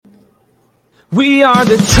We are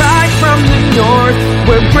the tribe from the north,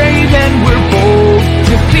 we're brave and we're bold.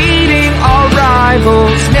 Defeating our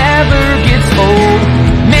rivals never gets old.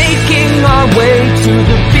 Making our way to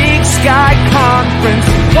the Big Sky Conference.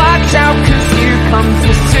 Watch out, 'cause here comes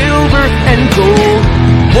the silver and gold.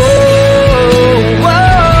 Whoa,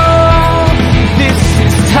 whoa. This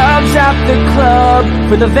is Tubbs at the Club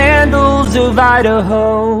for the Vandals of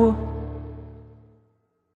Idaho.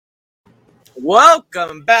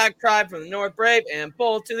 Welcome back, Tribe from the North, Brave and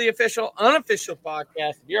Bold, to the official, unofficial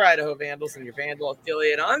podcast of your Idaho Vandals and your Vandal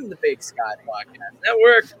affiliate on the Big Sky Podcast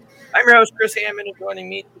Network. I'm your host, Chris Hammond, and joining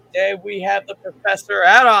me today, we have the professor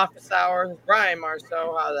at office hours, Brian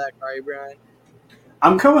Marceau. How the heck are you, Brian?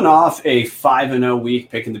 I'm coming off a 5-0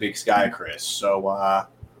 week picking the Big Sky, Chris. So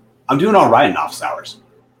I'm doing all right in office hours.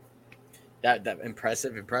 That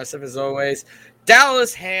impressive as always.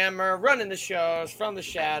 Dallas Hammer running the shows from the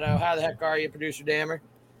shadow. How the heck are you, producer Dammer?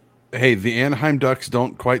 Hey, the Anaheim Ducks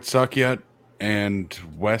don't quite suck yet, and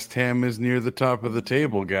West Ham is near the top of the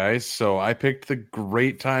table, guys. So I picked the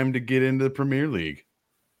great time to get into the Premier League.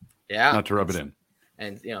 Yeah. Not to rub it in.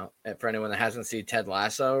 And, you know, for anyone that hasn't seen Ted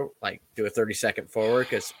Lasso, like, do a 30-second forward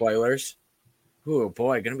because spoilers. Ooh,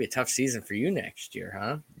 boy, going to be a tough season for you next year,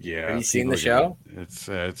 huh? Yeah. Have you seen the show?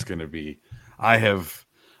 It's going to be. I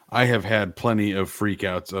have had plenty of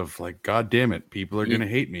freakouts of like, God damn it, people are going to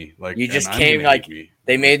hate me. Like, you just came like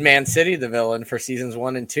they made Man City the villain for seasons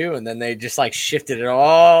 1 and 2, and then they just like shifted it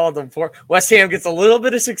all. West Ham gets a little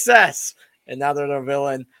bit of success, and now they're the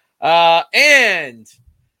villain. And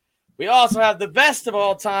we also have the best of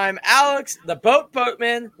all time, Alex, the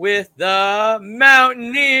boatman, with the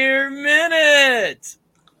Mountaineer Minute.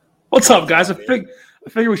 What's up, guys? I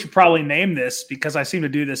figure we should probably name this because I seem to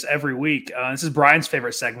do this every week. This is Brian's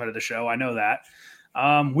favorite segment of the show. I know that.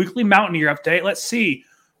 Weekly Mountaineer update. Let's see.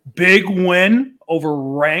 Big win over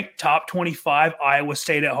ranked top 25 Iowa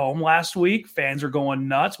State at home last week. Fans are going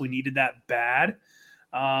nuts. We needed that bad.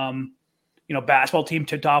 Basketball team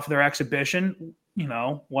tipped off their exhibition.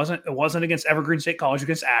 It wasn't against Evergreen State College,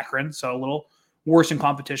 against Akron, so a little worse in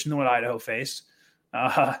competition than what Idaho faced.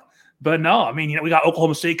 But no, I mean, we got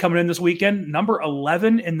Oklahoma State coming in this weekend, number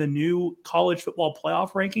 11 in the new college football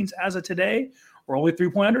playoff rankings as of today. We're only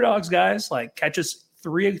 3-point underdogs, guys. Like, catch us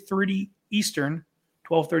 3:30 Eastern,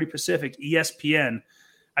 12:30 Pacific, ESPN.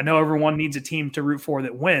 I know everyone needs a team to root for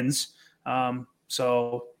that wins.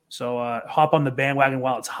 So hop on the bandwagon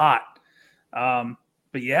while it's hot.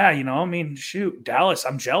 But yeah, shoot, Dallas,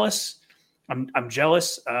 I'm jealous. I'm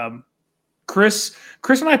jealous. Chris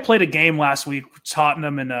and I played a game last week,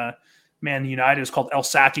 Tottenham and Man United. It was called El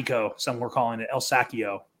Sacico. Some were calling it El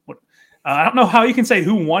Sacchio. I don't know how you can say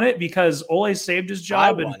who won it because Ole saved his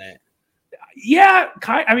job. I won it. Yeah,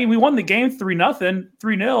 we won the game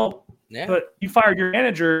 3-0. Yeah. But you fired your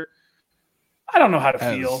manager. I don't know how to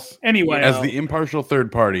feel. Anyway, as the impartial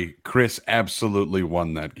third party, Chris absolutely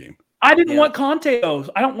won that game. I didn't want Conte though.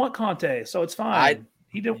 I don't want Conte, so it's fine.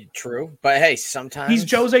 True, but hey, sometimes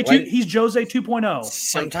he's Jose 2.0.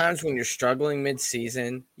 Sometimes when you're struggling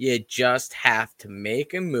mid-season, you just have to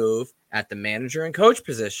make a move at the manager and coach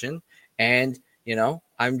position. And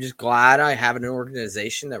I'm just glad I have an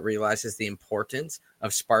organization that realizes the importance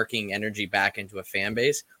of sparking energy back into a fan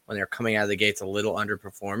base when they're coming out of the gates a little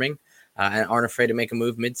underperforming and aren't afraid to make a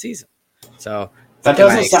move mid-season. So that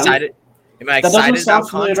doesn't sound. Am I excited about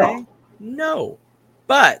Conte? At all. No,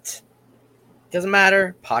 but. Doesn't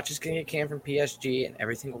matter. Potch is going to get canned from PSG, and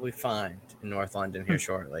everything will be fine in North London here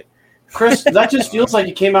shortly. Chris, that just feels like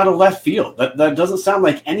it came out of left field. That doesn't sound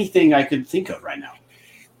like anything I could think of right now.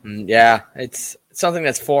 Yeah, it's something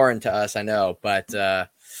that's foreign to us, I know. But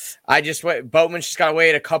Boatman's just got to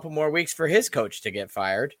wait a couple more weeks for his coach to get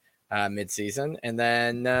fired mid-season, and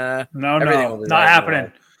then no, not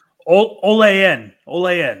happening. Ole in.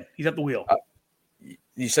 He's at the wheel.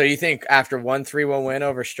 So you think after 3-1 win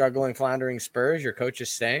over struggling, floundering Spurs, your coach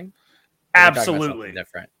is staying? Absolutely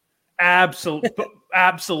different. Absolutely,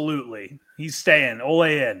 he's staying. Ole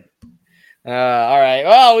in. All right.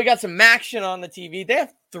 Well, we got some action on the TV. They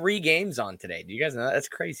have 3 games on today. Do you guys know that? That's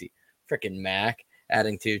crazy. Freaking Mac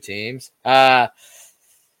adding 2 teams. Let's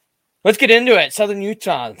get into it. Southern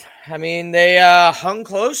Utah. I mean, they hung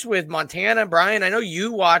close with Montana. Brian, I know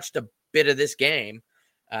you watched a bit of this game.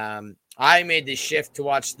 I made the shift to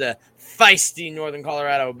watch the feisty Northern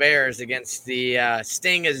Colorado Bears against the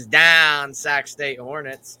Sting is down Sac State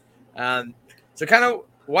Hornets. So kind of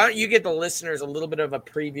why don't you give the listeners a little bit of a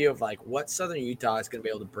preview of like what Southern Utah is going to be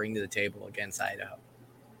able to bring to the table against Idaho?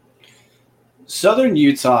 Southern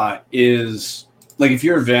Utah is like, if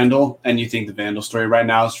you're a Vandal and you think the Vandal story right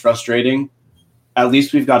now is frustrating, at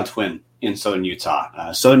least we've got a twin in Southern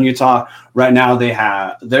Utah. Southern Utah right now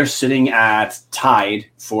they're sitting at tied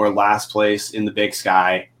for last place in the Big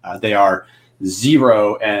Sky. They are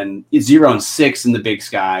 0-6 in the Big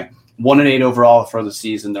Sky, 1-8 overall for the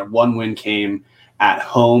season. Their one win came at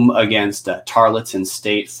home against Tarleton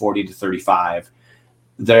State, 40-35.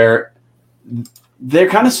 They're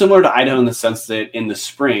kind of similar to Idaho in the sense that in the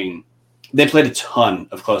spring they played a ton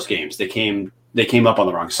of close games. They came up on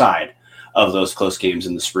the wrong side of those close games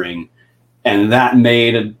in the spring, and that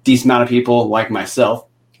made a decent amount of people like myself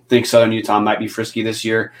think Southern Utah might be frisky this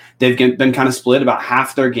year. They've been kind of split. About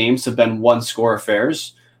half their games have been one-score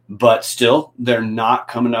affairs, but still they're not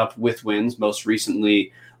coming up with wins. Most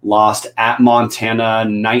recently lost at Montana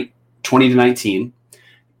 20-19.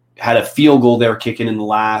 Had a field goal they were kicking in the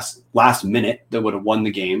last minute that would have won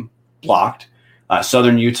the game, blocked.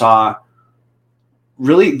 Southern Utah,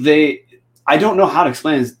 really, I don't know how to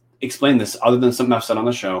explain this other than something I've said on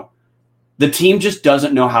the show. The team just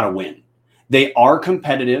doesn't know how to win. They are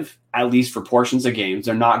competitive, at least for portions of games.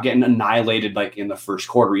 They're not getting annihilated like in the first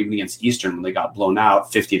quarter, even against Eastern when they got blown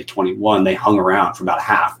out 50-21. They hung around for about a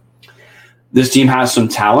half. This team has some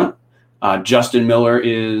talent. Justin Miller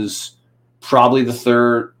is probably the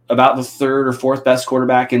third or fourth best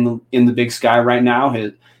quarterback in the Big Sky right now.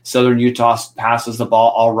 Southern Utah passes the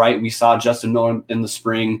ball all right. We saw Justin Miller in the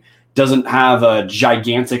spring. Doesn't have a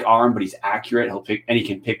gigantic arm, but he's accurate. He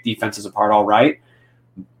can pick defenses apart all right.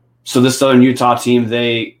 So this Southern Utah team,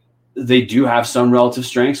 they do have some relative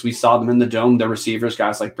strengths. We saw them in the Dome. Their receivers,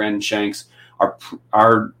 guys like Brandon Shanks,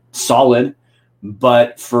 are solid,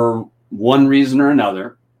 but for one reason or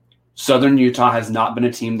another, Southern Utah has not been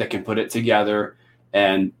a team that can put it together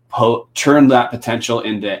and turn that potential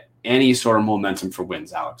into any sort of momentum for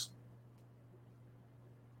wins, Alex.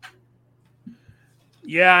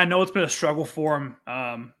 Yeah, I know it's been a struggle for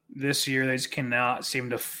them this year. They just cannot seem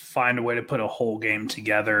to find a way to put a whole game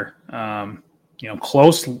together.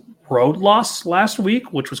 Close road loss last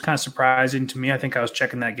week, which was kind of surprising to me. I think I was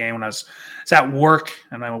checking that game when I was at work,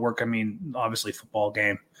 and at work I mean obviously football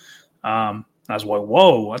game. I was like,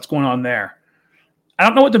 whoa, what's going on there? I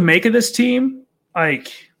don't know what to make of this team.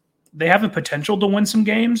 Like, they have the potential to win some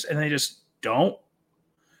games, and they just don't,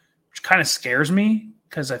 which kind of scares me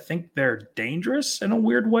because I think they're dangerous in a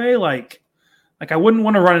weird way. Like I wouldn't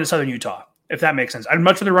want to run into Southern Utah, if that makes sense. I'd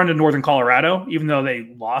much rather run to Northern Colorado, even though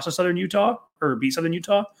they lost to Southern Utah or beat Southern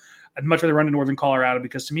Utah. I'd much rather run to Northern Colorado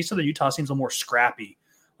because to me, Southern Utah seems a little more scrappy.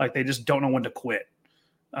 Like they just don't know when to quit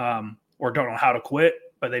or don't know how to quit,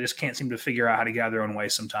 but they just can't seem to figure out how to get out of their own way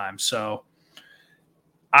sometimes. So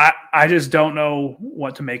I just don't know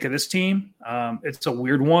what to make of this team. It's a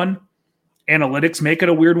weird one. Analytics make it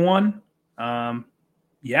a weird one.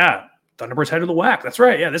 Yeah, Thunderbirds head to the WAC. That's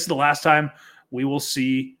right. Yeah, this is the last time we will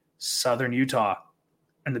see Southern Utah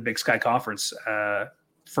in the Big Sky Conference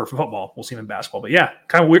for football. We'll see them in basketball. But yeah,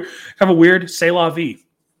 kind of a weird c'est la vie.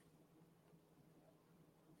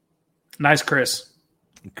 Nice, Chris.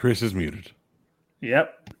 Chris is muted.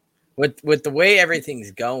 Yep. With the way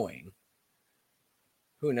everything's going,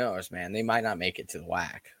 who knows, man? They might not make it to the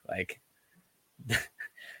WAC. Like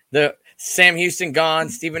the Sam Houston gone,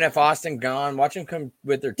 Stephen F. Austin gone. Watch them come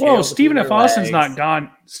with their tails. Whoa, Stephen F. Austin's not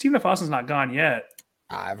gone. Stephen F. Austin's not gone yet.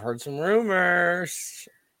 I've heard some rumors.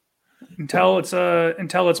 Until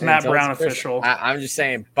it's Matt Brown official. I'm just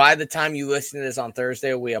saying, by the time you listen to this on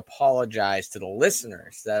Thursday, we apologize to the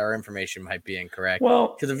listeners that our information might be incorrect.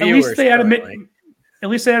 Well, to the viewers, at least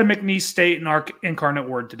they had a McNeese State and Incarnate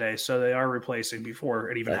Word today, so they are replacing before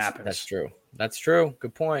it even happens. That's true.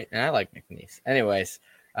 Good point. And I like McNeese. Anyways,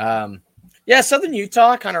 yeah, Southern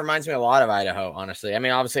Utah kind of reminds me a lot of Idaho, honestly. I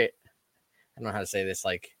mean, obviously, I don't know how to say this.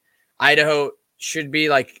 Like, Idaho should be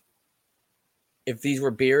like, if these were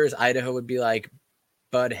beers, Idaho would be like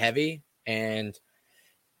Bud Heavy, and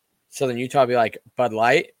Southern Utah would be like Bud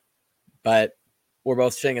Light. But we're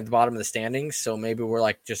both sitting at the bottom of the standings, so maybe we're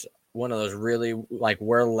like just one of those really like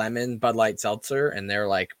we're lemon Bud Light seltzer, and they're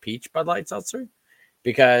like peach Bud Light seltzer,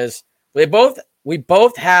 because we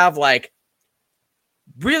both have like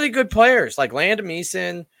really good players. Like Landon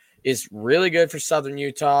Meeson is really good for Southern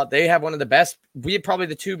Utah. They have one of the best, probably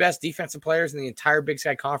the two best defensive players in the entire Big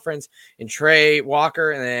Sky Conference in Trey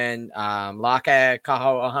Walker and then Laka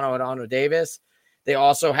Kaho'ohano Davis. They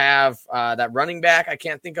also have that running back I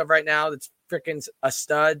can't think of right now that's freaking a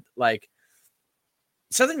stud. Like,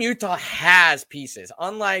 Southern Utah has pieces,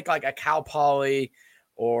 unlike like a Cal Poly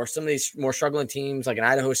or some of these more struggling teams like an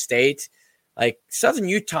Idaho State. Like, Southern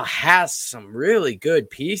Utah has some really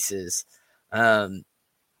good pieces.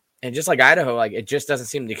 And just like Idaho, like it just doesn't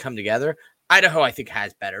seem to come together. Idaho, I think,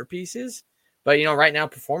 has better pieces. But, right now,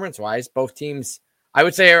 performance-wise, both teams, I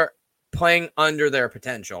would say, are playing under their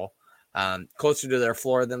potential, closer to their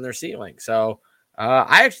floor than their ceiling. So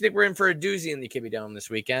I actually think we're in for a doozy in the Kibbie Dome this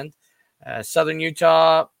weekend. Southern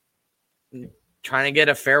Utah trying to get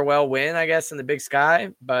a farewell win, I guess, in the Big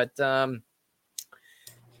Sky, but they're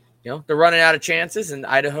running out of chances, and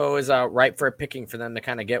Idaho is ripe for a picking for them to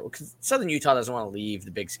kind of get, because Southern Utah doesn't want to leave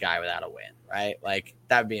the Big Sky without a win, right? Like,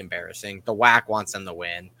 that would be embarrassing. The WAC wants them to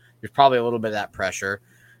win. There's probably a little bit of that pressure.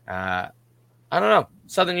 I don't know.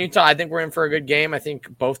 Southern Utah, I think we're in for a good game. I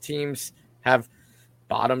think both teams have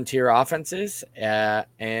bottom tier offenses,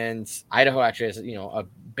 and Idaho actually has, a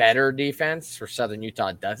better defense, for Southern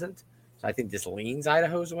Utah doesn't. So I think this leans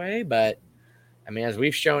Idaho's way, but I mean, as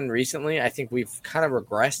we've shown recently, I think we've kind of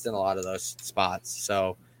regressed in a lot of those spots.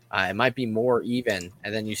 So it might be more even.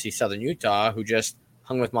 And then you see Southern Utah, who just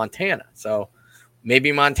hung with Montana. So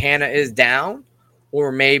maybe Montana is down,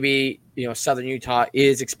 or maybe, Southern Utah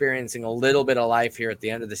is experiencing a little bit of life here at the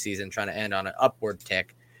end of the season, trying to end on an upward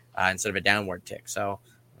tick instead of a downward tick. So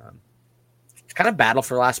it's kind of battle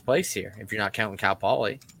for last place here, if you're not counting Cal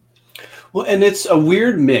Poly. Well, and it's a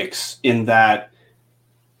weird mix in that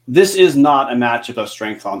this is not a matchup of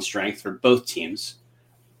strength on strength for both teams.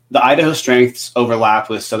 The Idaho strengths overlap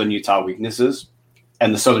with Southern Utah weaknesses,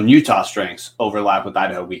 and the Southern Utah strengths overlap with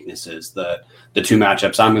Idaho weaknesses. The two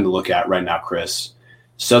matchups I'm going to look at right now, Chris.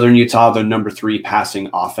 Southern Utah, the number 3 passing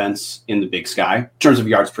offense in the Big Sky in terms of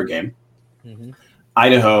yards per game. Mm-hmm.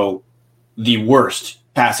 Idaho, the worst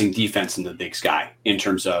passing defense in the Big Sky in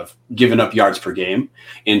terms of giving up yards per game.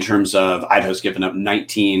 In terms of Idaho's given up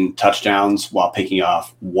 19 touchdowns while picking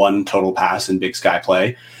off 1 total pass in Big Sky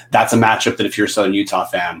play. That's a matchup that if you're a Southern Utah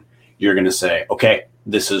fan, you're going to say, okay,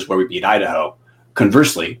 this is where we beat Idaho.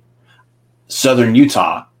 Conversely, Southern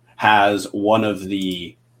Utah has one of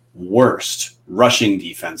the worst rushing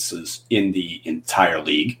defenses in the entire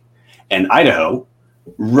league. And Idaho,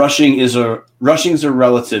 rushing is a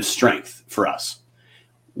relative strength for us.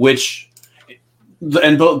 Both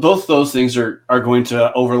those things are going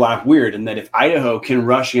to overlap weird, in that if Idaho can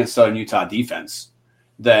rush against Southern Utah defense,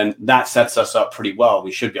 then that sets us up pretty well.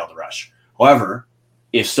 We should be able to rush. However,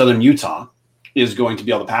 if Southern Utah is going to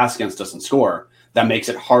be able to pass against us and score, that makes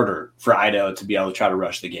it harder for Idaho to be able to try to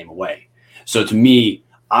rush the game away. So to me,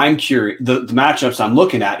 I'm curious, the matchups I'm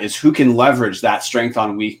looking at is who can leverage that strength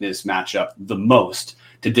on weakness matchup the most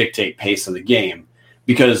to dictate pace of the game.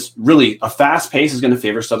 Because really, a fast pace is going to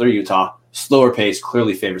favor Southern Utah. Slower pace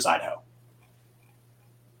clearly favors Idaho.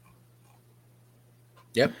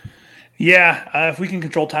 Yep. Yeah, if we can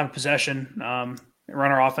control time of possession, run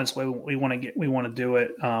our offense the way we want to do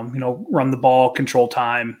it. Run the ball, control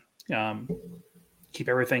time, keep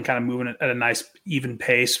everything kind of moving at a nice even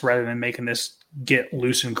pace rather than making this get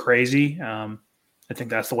loose and crazy. I think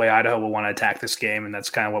that's the way Idaho will want to attack this game, and that's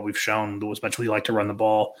kind of what we've shown. As much we like to run the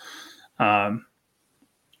ball.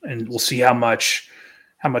 And we'll see how much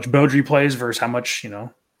Beaudry plays versus how much,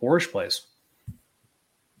 Borish plays.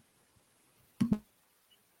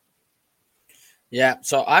 Yeah,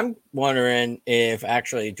 so I'm wondering if,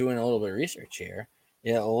 actually doing a little bit of research here,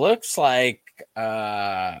 it looks like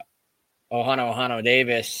Ohana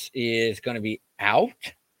Davis is going to be out.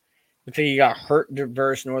 Looks like he got hurt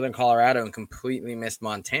versus Northern Colorado and completely missed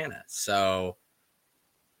Montana. So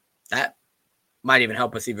that might even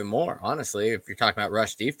help us even more, honestly, if you're talking about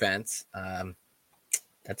rush defense.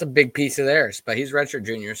 That's a big piece of theirs. But he's redshirt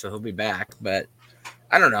junior, so he'll be back. But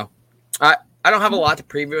I don't know. I don't have a lot to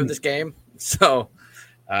preview of this game, so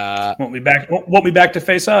won't be back to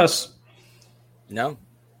face us. No.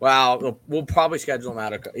 Well, we'll probably schedule him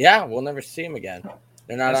out of. Yeah, we'll never see him again.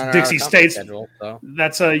 They're not on Dixie State's schedule. So.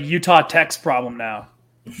 That's a Utah Tech's problem now.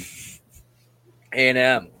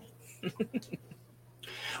 A&M.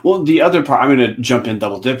 Well, the other part, I'm going to jump in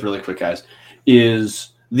double dip really quick, guys, is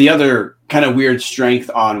the other kind of weird strength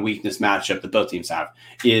on weakness matchup that both teams have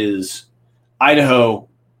is Idaho,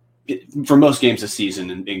 for most games this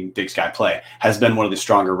season in Big Sky play, has been one of the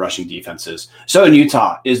stronger rushing defenses. Southern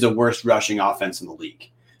Utah is the worst rushing offense in the league.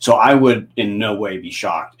 So I would in no way be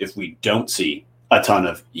shocked if we don't see a ton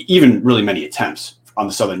of, even really many attempts on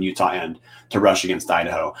the Southern Utah end to rush against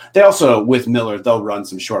Idaho. They also, with Miller, they'll run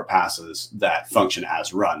some short passes that function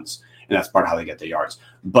as runs, and that's part of how they get the yards.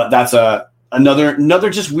 But that's another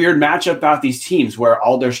just weird matchup about these teams where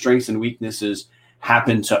all their strengths and weaknesses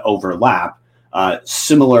happen to overlap.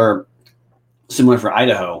 Similar for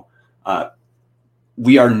Idaho,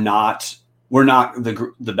 we're not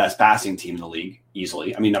the best passing team in the league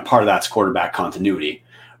easily. I mean, a part of that's quarterback continuity,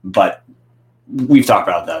 but we've talked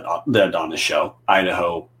about that on the show.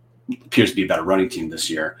 Idaho appears to be a better running team this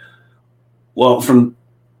year. Well, from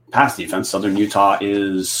pass defense, Southern Utah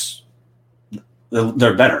is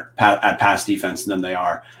They're better at pass defense than they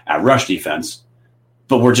are at rush defense,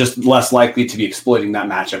 but we're just less likely to be exploiting that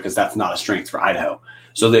matchup because that's not a strength for Idaho.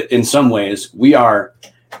 So that in some ways we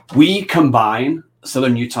combine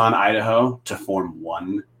Southern Utah and Idaho to form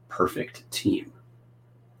one perfect team.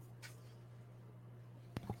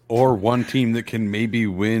 Or one team that can maybe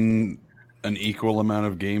win an equal amount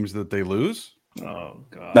of games that they lose. Oh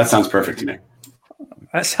God, That sounds perfect to me.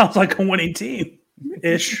 that sounds like a winning team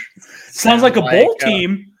ish. Sounds like a bowl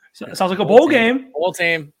team. Sounds like a bowl game. Bowl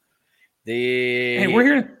team. Hey, we're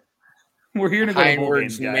here to go to bowl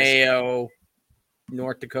Heinwards games, guys. Mayo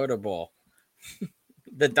North Dakota Bowl.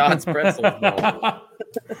 The Dodds Pretzels Bowl.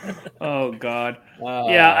 Oh God.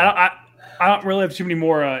 Yeah, I don't really have too many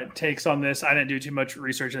more takes on this. I didn't do too much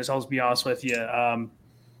research on this. I'll just be honest with you.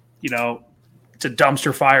 It's a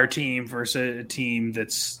dumpster fire team versus a team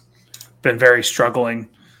that's been very struggling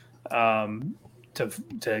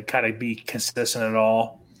to kind of be consistent at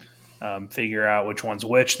all. Figure out which one's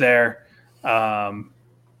which there. I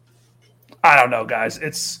don't know, guys.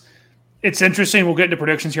 It's interesting. We'll get into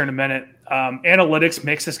predictions here in a minute. Analytics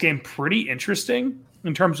makes this game pretty interesting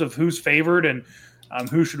in terms of who's favored and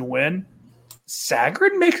who should win.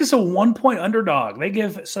 Sagarin makes us a 1-point underdog. They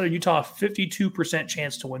give Southern Utah a 52%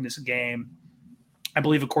 chance to win this game. I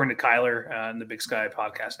believe, according to Kyler in the Big Sky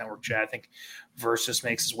Podcast Network chat, I think Versus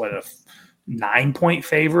makes us a 9-point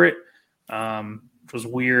favorite, which was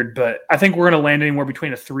weird. But I think we're going to land anywhere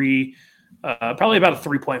between probably about a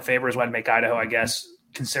 3-point favor is what I'd make Idaho, I guess,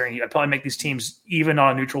 considering I'd probably make these teams even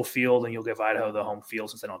on a neutral field, and you'll give Idaho the home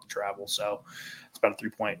field since they don't have to travel. So it's about a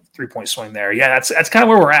 3-point swing there. Yeah, that's kind of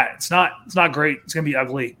where we're at. It's not great. It's going to be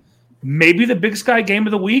ugly. Maybe the Big Sky game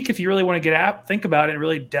of the week, if you really want to think about it and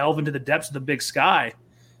really delve into the depths of the Big Sky,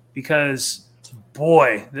 because,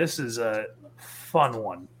 boy, this is a fun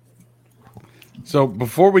one. So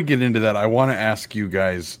before we get into that, I want to ask you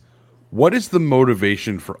guys, what is the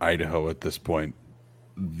motivation for Idaho at this point?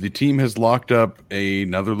 The team has locked up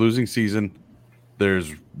another losing season.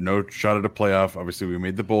 There's no shot at a playoff. Obviously, we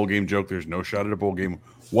made the bowl game joke. There's no shot at a bowl game.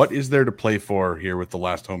 What is there to play for here with the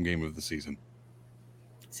last home game of the season?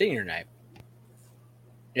 Senior night.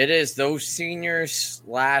 It is those seniors'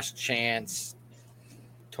 last chance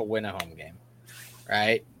to win a home game,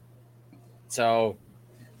 right? So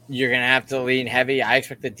you're going to have to lean heavy. I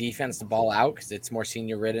expect the defense to ball out because it's more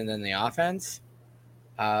senior-ridden than the offense.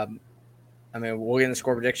 We'll get into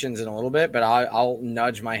score predictions in a little bit, but I'll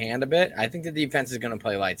nudge my hand a bit. I think the defense is going to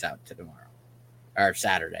play lights out to tomorrow or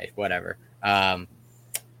Saturday, whatever.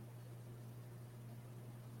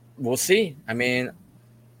 We'll see.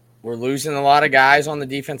 We're losing a lot of guys on the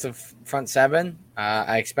defensive front seven.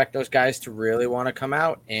 I expect those guys to really want to come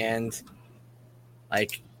out and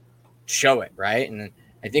show it, right? And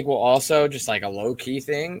I think we'll also, just a low-key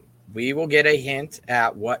thing, we will get a hint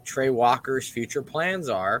at what Trey Walker's future plans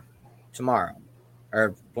are tomorrow.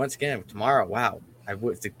 Or once again, tomorrow. Wow.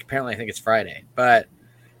 Apparently I think it's Friday. But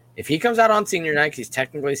if he comes out on senior night, he's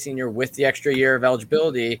technically senior with the extra year of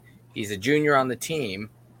eligibility, he's a junior on the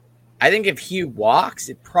team. I think if he walks,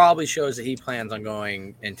 it probably shows that he plans on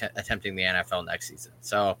going and attempting the NFL next season.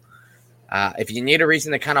 So if you need a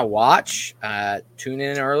reason to kind of watch, tune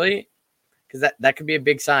in early, because that could be a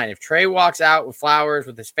big sign. If Trey walks out with flowers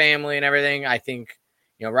with his family and everything, I think,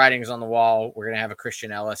 writing's on the wall. We're going to have a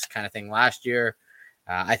Christian Ellis kind of thing last year.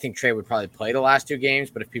 I think Trey would probably play the last two games,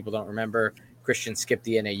 but if people don't remember, Christian skipped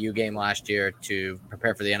the NAU game last year to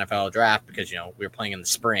prepare for the NFL draft because, we were playing in the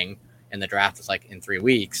spring and the draft was in 3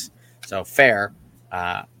 weeks. So fair.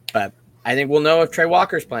 But I think we'll know if Trey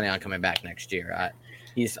Walker's planning on coming back next year.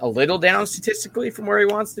 He's a little down statistically from where he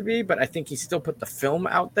wants to be, but I think he still put the film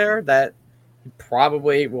out there that he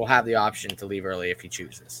probably will have the option to leave early if he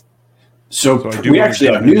chooses. So we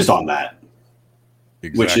actually have news on that.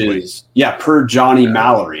 Exactly. Which is, per Johnny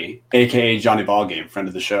Mallory, a.k.a. Johnny Ballgame, friend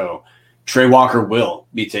of the show, Trey Walker will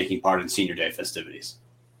be taking part in Senior Day festivities.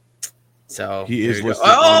 So he is listed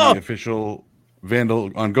on the official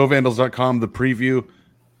Vandal on govandals.com. The preview,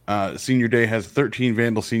 Senior Day has 13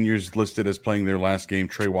 Vandal seniors listed as playing their last game.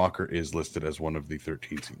 Trey Walker is listed as one of the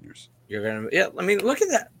 13 seniors. You're going to, look at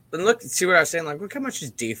that. And see what I was saying. Look how much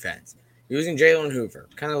his defense. Using Jalen Hoover,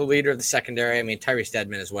 kind of the leader of the secondary. Tyree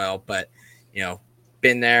Steadman as well, but,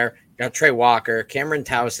 been there. Got Trey Walker. Cameron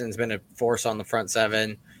Towson's been a force on the front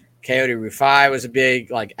seven. Coyote Rufai was a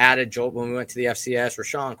big, added jolt when we went to the FCS.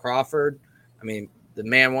 Rashawn Crawford, the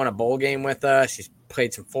man won a bowl game with us. He's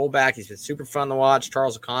played some fullback. He's been super fun to watch.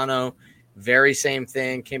 Charles Acano, very same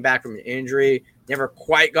thing. Came back from an injury. Never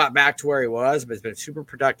quite got back to where he was, but has been super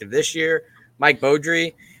productive this year. Mike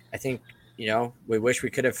Beaudry, I think, we wish we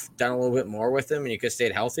could have done a little bit more with him and he could have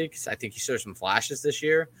stayed healthy because I think he showed some flashes this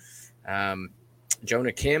year.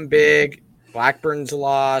 Jonah Kim, big. Blackburn's a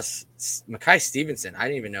loss. Mackay Stevenson, I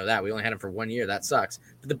didn't even know that. We only had him for 1 year. That sucks.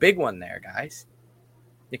 But the big one there, guys,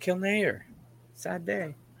 Nikhil Nair. Sad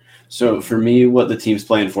day. So for me, what the team's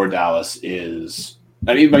playing for Dallas is,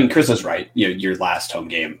 I mean, Chris is right. Your last home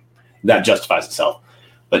game, that justifies itself.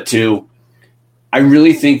 But two, I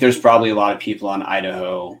really think there's probably a lot of people on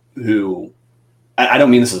Idaho who, I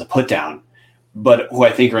don't mean this as a put down, but who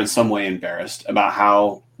I think are in some way embarrassed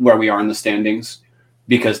about where we are in the standings,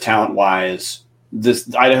 because talent wise,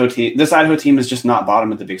 this Idaho team is just not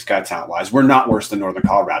bottom of the Big Sky talent wise. We're not worse than Northern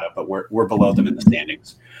Colorado, but we're below them in the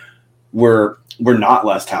standings. We're not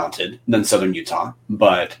less talented than Southern Utah,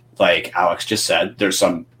 but like Alex just said, there's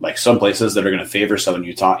some places that are going to favor Southern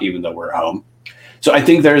Utah, even though we're at home. So I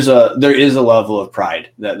think there is a level of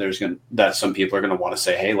pride that some people are going to want to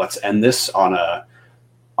say, hey, let's end this on a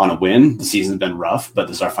win. The season's been rough, but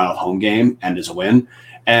this is our final home game, and is a win.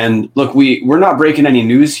 And look, we're not breaking any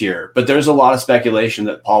news here, but there's a lot of speculation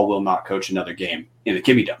that Paul will not coach another game in the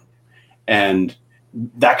Kibbie Dome, and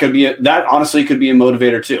that honestly could be a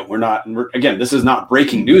motivator too. Again, this is not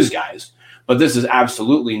breaking news, guys, but this is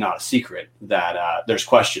absolutely not a secret that there's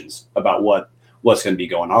questions about what's going to be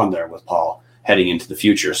going on there with Paul heading into the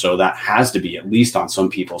future. So that has to be at least on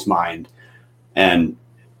some people's mind. And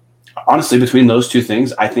honestly, between those two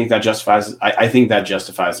things, I think that justifies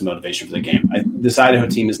the motivation for the game. This Idaho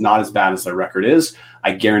team is not as bad as their record is.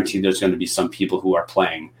 I guarantee there's going to be some people who are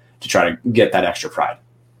playing to try to get that extra pride.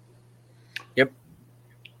 Yep.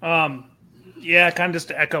 Yeah, kind of just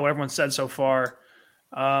to echo what everyone said so far.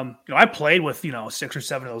 I played with 6 or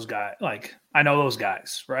 7 of those guys. Like, I know those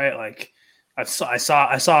guys, right? Like, I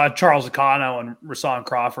saw Charles Acano and Rashawn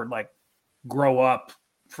Crawford like grow up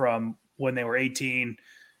from when they were 18.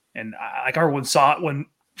 And I remember when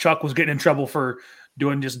Chuck was getting in trouble for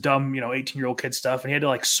doing just dumb, 18-year-old kid stuff, and he had to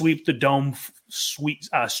like sweep the dome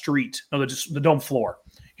the dome floor.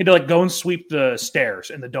 He had to like go and sweep the stairs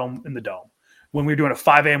in the dome when we were doing a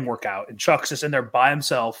 5 a.m. workout, and Chuck's just in there by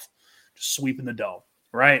himself, just sweeping the dome.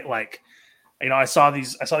 Right? Like, I saw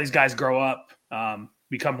these guys grow up,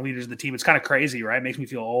 become leaders of the team. It's kind of crazy, right? It makes me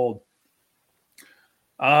feel old.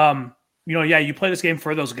 You play this game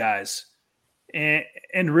for those guys.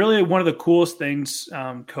 And really one of the coolest things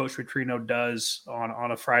Coach Petrino does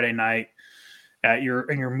on a Friday night in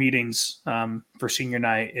your meetings for senior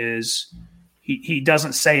night is he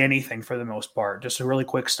doesn't say anything for the most part. Just a really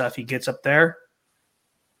quick stuff. He gets up there.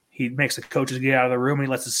 He makes the coaches get out of the room and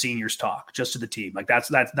he lets the seniors talk just to the team. Like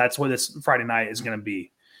that's what this Friday night is going to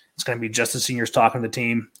be. It's going to be just the seniors talking to the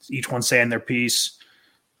team, each one saying their piece.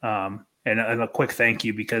 And a quick thank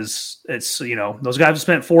you, because it's, those guys have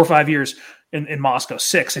spent 4 or 5 years in Moscow,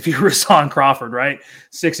 6 if you're Rashawn Crawford, right?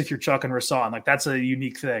 6 if you're Chuck and Rashawn. Like, that's a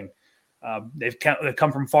unique thing. They've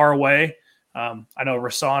come from far away. I know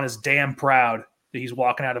Rashawn is damn proud that he's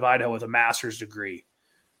walking out of Idaho with a master's degree.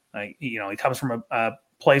 Like, he comes from a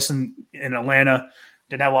place in Atlanta,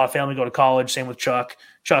 didn't have a lot of family go to college. Same with Chuck.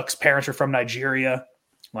 Chuck's parents are from Nigeria.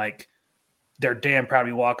 Like, they're damn proud to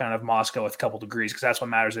be walking out of Moscow with a couple degrees, because that's what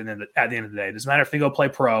matters at the end of the day. It doesn't matter if they go play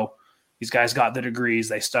pro. These guys got the degrees.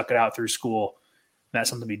 They stuck it out through school. That's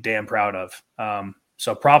something to be damn proud of.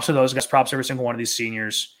 So props to those guys. Props to every single one of these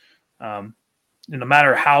seniors. No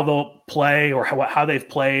matter how they'll play or how they've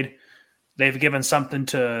played, they've given something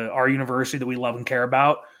to our university that we love and care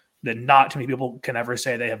about that not too many people can ever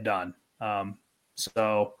say they have done.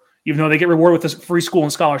 So even though they get rewarded with this free school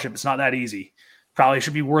and scholarship, it's not that easy. Probably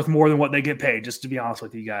should be worth more than what they get paid, just to be honest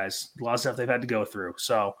with you guys. A lot of stuff they've had to go through.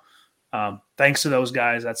 So thanks to those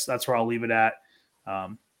guys. That's where I'll leave it at.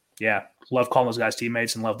 Love calling those guys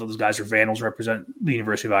teammates, and love that those guys are Vandals, represent the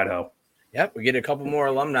University of Idaho. Yep, we get a couple more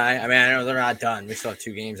alumni. I mean, I know they're not done. We still have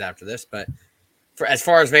 2 games after this, but as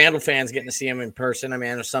far as Vandal fans getting to see them in person, I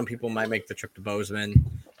mean, I know some people might make the trip to Bozeman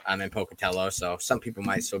and Pocatello, so some people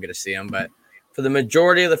might still get to see them, but for the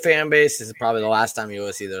majority of the fan base, this is probably the last time you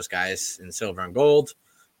will see those guys in silver and gold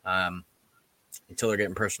until they're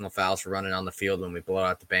getting personal fouls for running on the field when we blow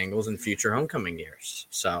out the Bengals in future homecoming years.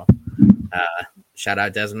 So shout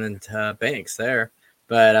out Desmond Banks there.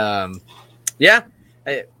 But,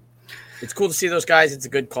 it's cool to see those guys. It's a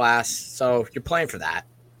good class. So you're playing for that.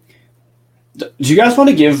 Do you guys want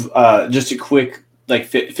to give just a quick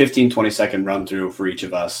 15, 20-second run through for each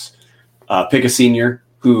of us? Pick a senior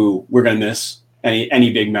who we're going to miss.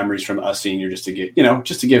 Any big memories from us senior, just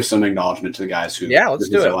to give some acknowledgement to the guys who. Yeah, let's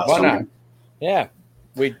do it. Why not? Yeah,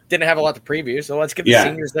 we didn't have a lot to preview, so let's give the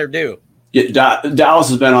seniors their due. Yeah, Dallas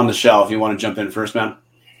has been on the shelf. You want to jump in first, man?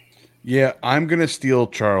 Yeah, I'm going to steal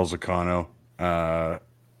Charles Acano.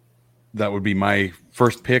 That would be my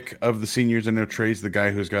first pick of the seniors. I know Trey's the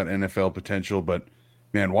guy who's got NFL potential, but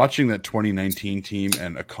man, watching that 2019 team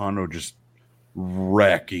and Acano just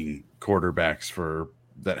wrecking quarterbacks for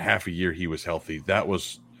that half a year he was healthy. That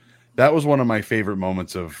was one of my favorite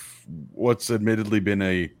moments of what's admittedly been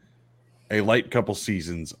a light couple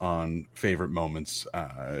seasons on favorite moments.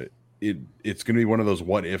 It's going to be one of those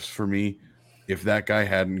what ifs for me. If that guy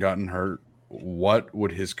hadn't gotten hurt, what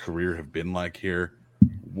would his career have been like here?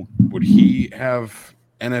 Would he have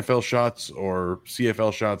NFL shots or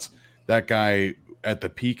CFL shots? That guy at the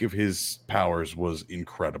peak of his powers was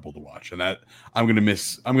incredible to watch, and that I'm gonna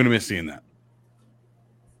miss seeing that.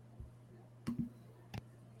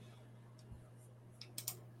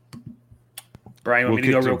 Brian, you want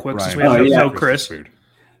me to go real quick since we Ryan. have no Chris?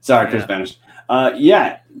 Sorry, Chris Banish.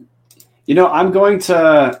 Yeah, I'm going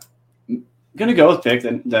to go with a pick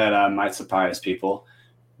that might surprise people.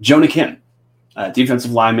 Jonah Kim,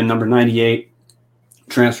 defensive lineman, number 98,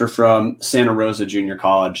 transfer from Santa Rosa Junior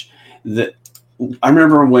College. I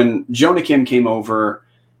remember when Jonah Kim came over.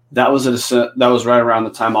 That was right around the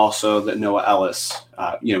time also that Noah Ellis,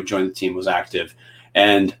 joined the team, was active,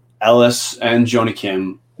 and Ellis and Jonah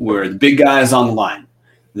Kim were the big guys on the line.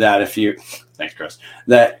 Thanks, Chris.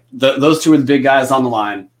 Those two are the big guys on the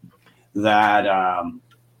line. That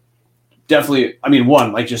definitely,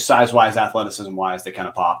 one, like just size wise, athleticism wise, they kind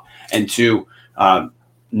of pop, and two,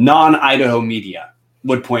 non-Idaho media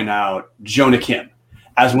would point out Jonah Kim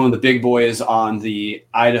as one of the big boys on the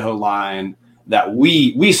Idaho line that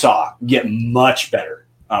we saw get much better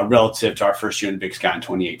relative to our first year in the Big Sky in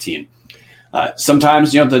 2018.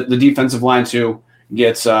 Sometimes, the defensive line too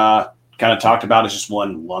gets kind of talked about as just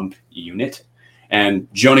one lump unit. And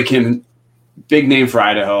Jonah Kim, big name for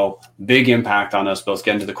Idaho, big impact on us, both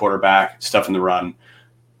getting to the quarterback, stuff in the run.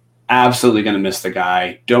 Absolutely going to miss the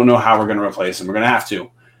guy. Don't know how we're going to replace him. We're going to have to.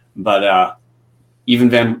 But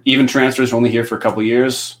even transfers are only here for a couple of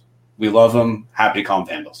years. We love them. Happy to call them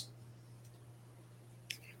Vandals.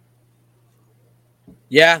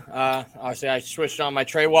 Yeah, obviously I switched on my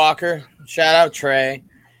Trey Walker. Shout out Trey.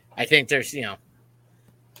 I think there's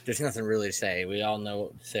nothing really to say. We all know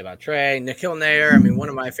what to say about Trey. Nikhil Nair, one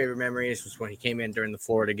of my favorite memories was when he came in during the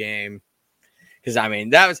Florida game. Because,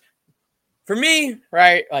 that was, for me,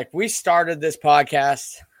 right, like we started this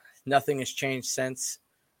podcast. Nothing has changed since.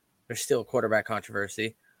 There's still a quarterback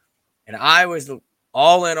controversy. And I was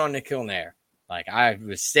all in on Nikhil Nair. Like, I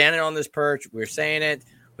was standing on this perch. We were saying it.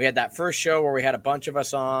 We had that first show where we had a bunch of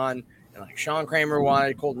us on. And, like, Sean Kramer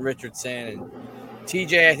wanted Colton Richardson. And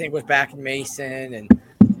TJ, I think, was back in Mason.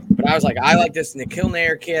 But I was like, I like this Nikhil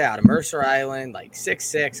Nair kid out of Mercer Island, like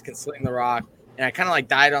 6'6", can sling the rock. And I kind of, like,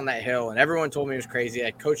 died on that hill. And everyone told me it was crazy.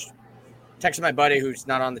 I texted my buddy who's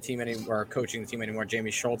not on the team anymore, coaching the team anymore,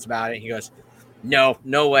 Jamie Schultz, about it. He goes,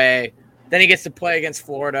 no way. Then he gets to play against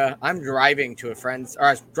Florida. I'm driving to I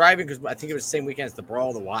was driving because I think it was the same weekend as the Brawl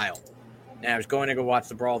of the Wild. And I was going to go watch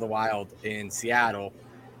the Brawl of the Wild in Seattle.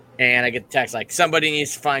 And I get the text, like, somebody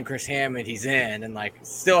needs to find Chris Hammond. He's in. And, like,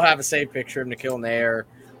 still have a saved picture of Nikhil Nair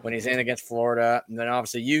when he's in against Florida. And then,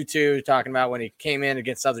 obviously, you two talking about when he came in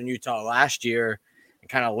against Southern Utah last year and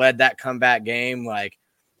kind of led that comeback game. Like,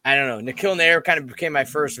 I don't know. Nikhil Nair kind of became my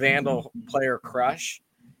first Vandal player crush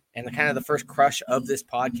and the first crush of this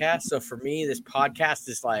podcast. So, for me, this podcast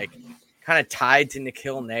is, like, kind of tied to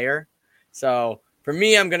Nikhil Nair. So, for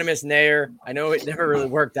me, I'm going to miss Nair. I know it never really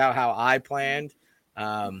worked out how I planned.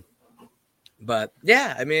 But,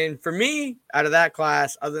 yeah, for me, out of that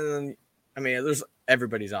class, other than,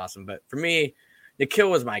 everybody's awesome. But for me,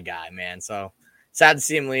 Nikhil was my guy, man. So, sad to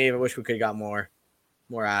see him leave. I wish we could have got more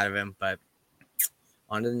out of him. But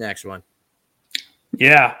on to the next one.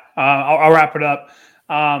 Yeah, I'll wrap it up.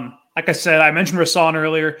 Like I said, I mentioned Rasan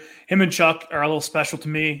earlier. Him and Chuck are a little special to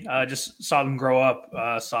me. Just saw them grow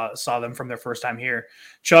up. Saw them from their first time here.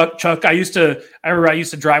 Chuck. I remember I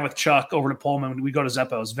used to drive with Chuck over to Pullman. We go to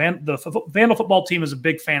Zeppo's. The Vandal football team is a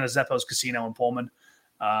big fan of Zeppo's Casino in Pullman.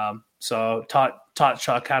 So taught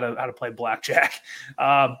Chuck how to play blackjack.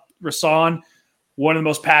 Rasan, one of the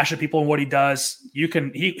most passionate people in what he does. He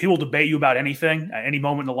will debate you about anything at any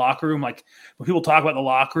moment in the locker room. Like when people talk about the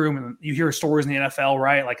locker room and you hear stories in the NFL,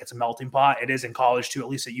 right? Like it's a melting pot. It is in college too, at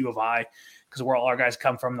least at U of I, because where all our guys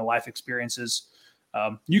come from, the life experiences.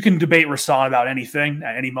 You can debate Rasan about anything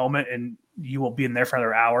at any moment and you will be in there for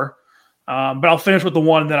another hour. But I'll finish with the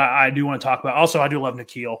one that I do want to talk about. Also, I do love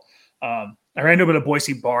Nikhil. I ran into him at a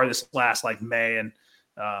Boise bar this last May, and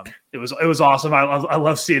it was awesome. I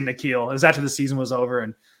love seeing Nikhil. It was after the season was over,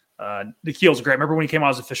 and Nikhil's great. Remember when he came on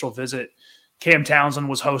his official visit Cam Townsend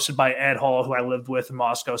was hosted by Ed Hall, who I lived with in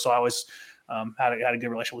Moscow. So I always had a good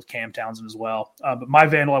relationship with Cam Townsend as well. But my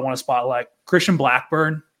Vandal I want to spotlight, Christian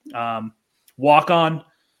Blackburn, walk-on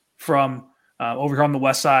from over here on the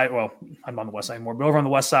west side. Well, I'm not on the west side anymore, but over on the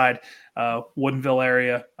west side, Woodinville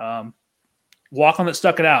area. Walk-on that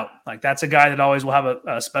stuck it out. Like, that's a guy that always will have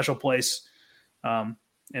a special place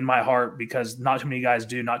in my heart, because not too many guys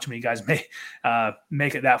do. Not too many guys make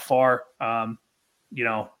it that far. You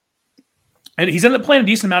know, and he's ended up playing a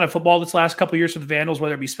decent amount of football this last couple of years for the Vandals,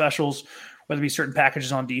 whether it be specials, whether it be certain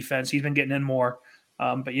packages on defense. He's been getting in more.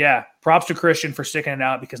 But yeah, props to Christian for sticking it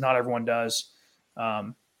out, because not everyone does.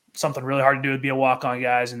 Something really hard to do would be a walk-on,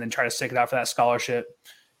 guys, and then try to stick it out for that scholarship,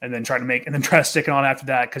 and then try to stick it on after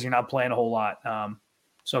that, because you're not playing a whole lot.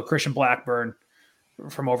 So Christian Blackburn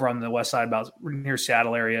from over on the west side, about near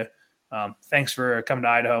Seattle area. Thanks for coming to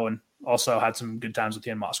Idaho, and also had some good times with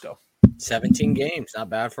you in Moscow. 17 games, not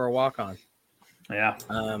bad for a walk-on. Yeah.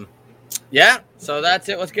 Yeah, so that's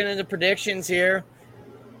it. Let's get into predictions here.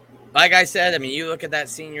 Like I said, I mean, you look at that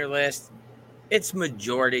senior list, it's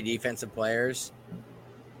majority defensive players.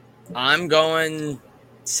 I'm going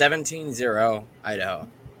 17-0 Idaho.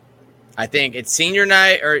 I think it's senior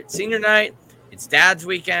night. It's dad's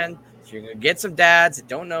weekend. So you're going to get some dads that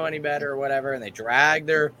don't know any better or whatever, and they drag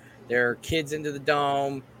their kids into the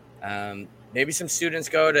dome. Maybe some students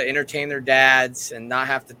go to entertain their dads and not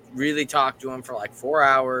have to really talk to them for like 4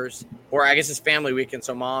 hours. Or I guess it's family weekend,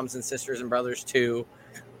 so moms and sisters and brothers too.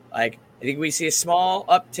 Like, I think we see a small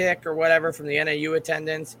uptick or whatever from the NAU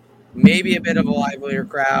attendance. Maybe a bit of a livelier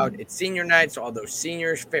crowd. It's senior night, so all those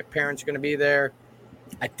seniors' parents are going to be there.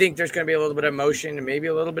 I think there's going to be a little bit of emotion and maybe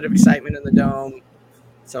a little bit of excitement in the dome.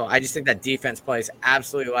 So I just think that defense plays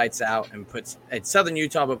absolutely lights out and it's Southern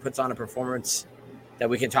Utah, but puts on a performance that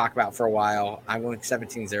we can talk about for a while. I'm going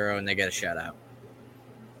 17-0, and they get a shutout.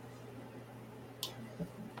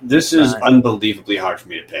 This is unbelievably hard for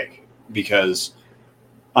me to pick, because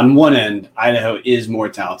on one end, Idaho is more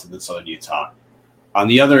talented than Southern Utah. On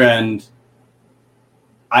the other end,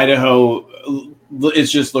 Idaho,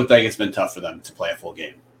 it's just looked like it's been tough for them to play a full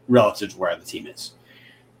game relative to where the team is.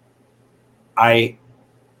 I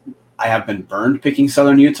have been burned picking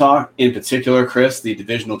Southern Utah, in particular, Chris, the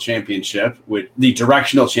divisional championship, with the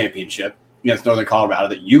directional championship against Northern Colorado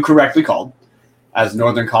that you correctly called, as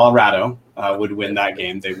Northern Colorado would win that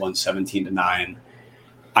game. They won 17-9.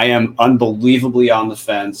 I am unbelievably on the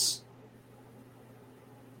fence.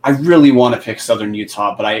 I really want to pick Southern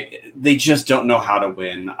Utah, but they just don't know how to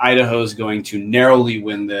win. Idaho's going to narrowly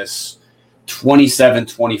win this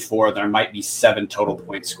 27-24. There might be 7 total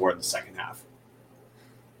points scored in the second half.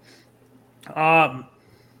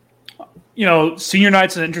 Senior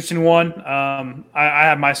night's an interesting one. I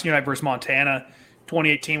had my senior night versus Montana.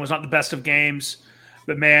 2018 was not the best of games,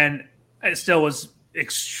 but man, it still was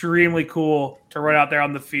extremely cool to run out there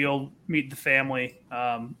on the field, meet the family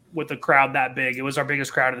with the crowd that big. It was our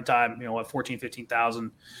biggest crowd at the time,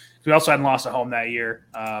 15,000. We also hadn't lost at home that year.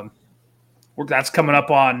 That's coming up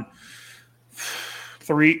on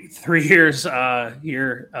three years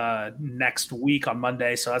here next week on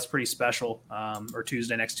Monday, so that's pretty special. Or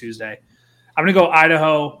next Tuesday. I'm going to go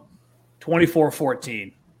Idaho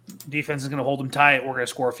 24-14. Defense is going to hold them tight. We're going to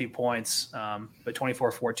score a few points, but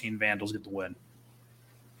 24-14 Vandals get the win.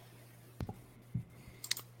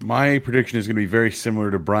 My prediction is going to be very similar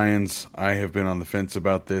to Brian's. I have been on the fence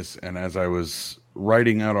about this, and as I was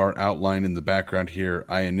writing out our outline in the background here,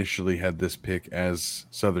 I initially had this pick as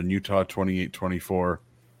Southern Utah 28-24,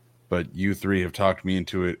 but you three have talked me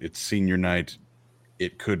into it. It's senior night.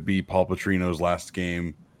 It could be Paul Petrino's last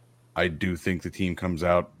game. I do think the team comes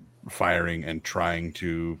out firing and trying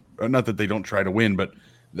to, not that they don't try to win, but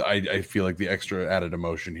I feel like the extra added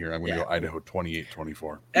emotion here. I'm going to go Idaho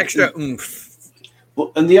 28-24. Extra oomph.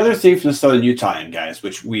 Well, and the other thing from the Southern Utah end, guys,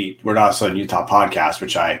 which we're not a Southern Utah podcast,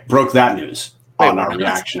 which I broke that news on our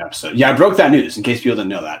reaction episode. Yeah, I broke that news in case people didn't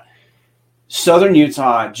know that. Southern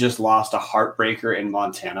Utah just lost a heartbreaker in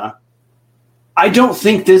Montana. I don't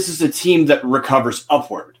think this is a team that recovers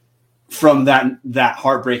upward from that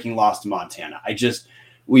heartbreaking loss to Montana.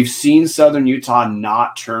 We've seen Southern Utah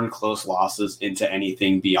not turn close losses into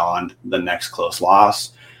anything beyond the next close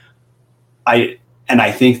loss.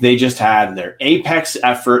 I think they just had their apex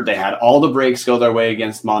effort. They had all the breaks go their way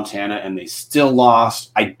against Montana, and they still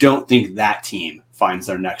lost. I don't think that team finds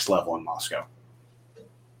their next level in Moscow.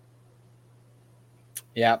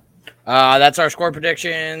 Yeah. That's our score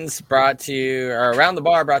predictions brought to you, or Around the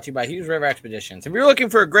Bar brought to you by Hughes River Expeditions. If you're looking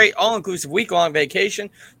for a great all-inclusive week-long vacation,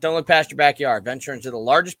 don't look past your backyard. Venture into the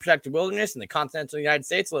largest protected wilderness in the continental United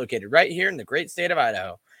States, located right here in the great state of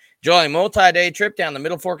Idaho. Enjoy a multi-day trip down the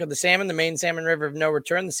Middle Fork of the Salmon, the main Salmon River of No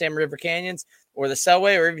Return, the Salmon River Canyons, or the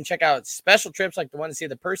Selway, or even check out special trips like the one to see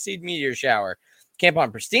the Perseid meteor shower. Camp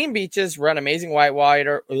on pristine beaches, run amazing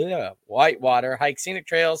whitewater, hike scenic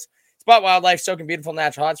trails, spot wildlife, soak in beautiful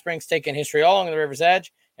natural hot springs, take in history all along the river's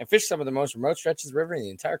edge, and fish some of the most remote stretches of the river in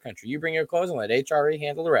the entire country. You bring your clothes and let HRE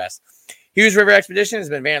handle the rest. Hughes River Expedition has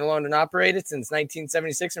been van-owned and operated since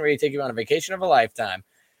 1976 and ready to take you on a vacation of a lifetime.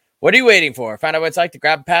 What are you waiting for? Find out what it's like to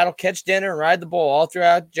grab a paddle, catch dinner, and ride the bull all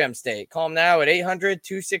throughout Gem State. Call them now at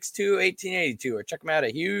 800-262-1882 or check them out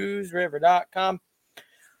at hughesriver.com.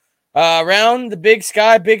 Around the Big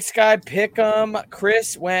Sky Pick'em.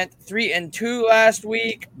 Chris went 3-2 last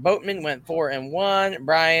week. Boatman went 4-1.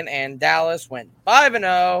 Brian and Dallas went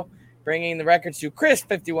 5-0, bringing the records to Chris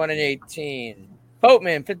 51-18,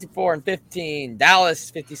 Boatman 54-15,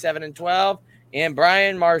 Dallas 57-12, and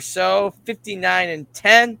Brian Marceau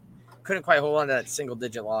 59-10. Couldn't quite hold on to that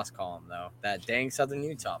single-digit loss column though. That dang Southern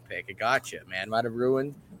Utah pick, it got you, man. Might have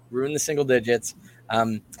ruined the single digits.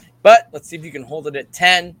 But let's see if you can hold it at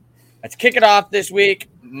 10. Let's kick it off this week.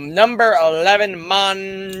 Number 11,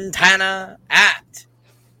 Montana at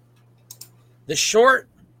the short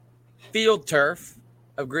field turf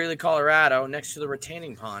of Greeley, Colorado, next to the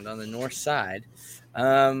retaining pond on the north side.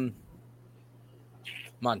 Montana.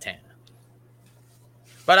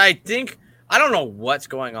 But I don't know what's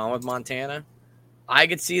going on with Montana. I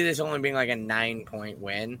could see this only being like a 9-point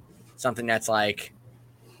win. Something that's like,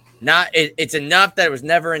 it's enough that it was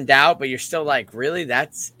never in doubt, but you're still like, really?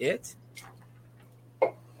 That's it?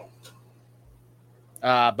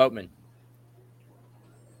 Boatman.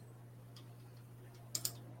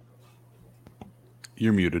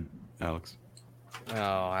 You're muted, Alex. Oh,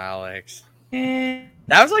 Alex.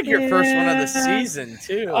 That was like your first one of the season,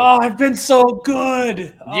 too. Oh, I've been so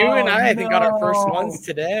good. You and I think, got our first ones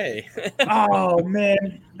today. Oh,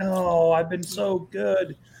 man. No, I've been so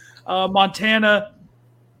good. Montana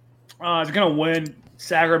is going to win.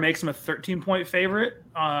 Sager makes him a 13-point favorite.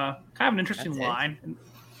 Kind of an interesting line.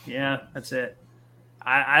 Yeah, that's it.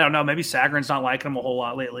 I don't know. Maybe Sagarin's not liking them a whole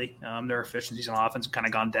lot lately. Their efficiencies on offense have kind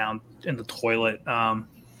of gone down in the toilet.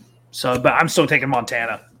 But I'm still taking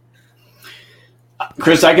Montana.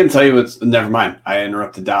 Chris, I can tell you never mind. I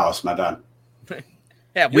interrupted Dallas. My bad.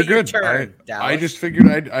 Yeah, you're good. Turn, I just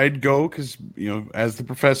figured I'd go because, as the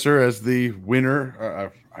professor, as the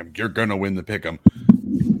winner, you're gonna win the pick'em.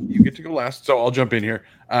 You get to go last, so I'll jump in here.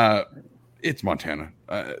 It's Montana.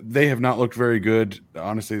 They have not looked very good.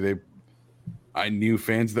 Honestly, I knew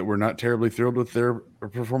fans that were not terribly thrilled with their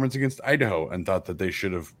performance against Idaho and thought that they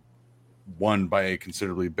should have won by a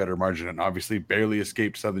considerably better margin, and obviously barely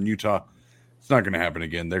escaped Southern Utah. It's not going to happen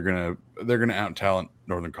again. They're going to out-talent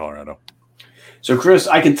Northern Colorado. So, Chris,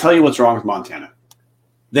 I can tell you what's wrong with Montana.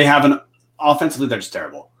 They have offensively, they're just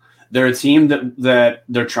terrible. They're a team that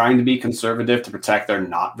they're trying to be conservative to protect their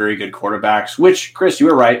not very good quarterbacks, which, Chris, you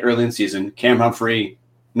were right early in the season. Cam Humphrey,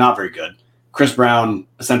 not very good. Chris Brown,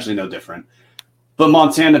 essentially no different. But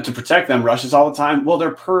Montana, to protect them, rushes all the time. Well,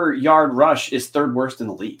 their per-yard rush is third worst in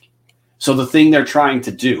the league. So the thing they're trying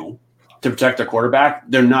to do to protect their quarterback,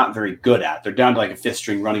 they're not very good at. They're down to like a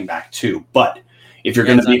fifth-string running back, too. But if you're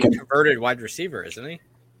going to be a converted wide receiver, isn't he?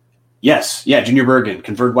 Yes. Yeah, Junior Bergen,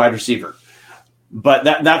 converted wide receiver. But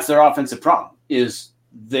that's their offensive problem, is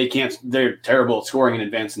they're terrible at scoring and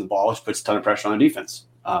advancing the ball, which puts a ton of pressure on the defense.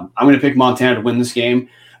 I'm going to pick Montana to win this game,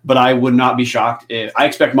 but I would not be shocked. I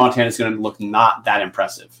expect Montana is going to look not that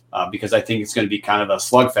impressive because I think it's going to be kind of a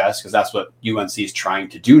slugfest because that's what UNC is trying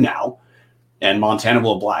to do now. And Montana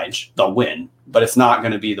will oblige. They'll win, but it's not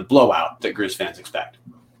going to be the blowout that Grizz fans expect.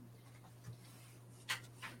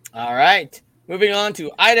 All right. Moving on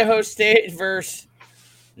to Idaho State versus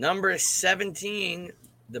number 17,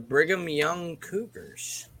 the Brigham Young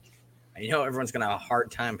Cougars. I know everyone's going to have a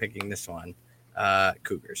hard time picking this one.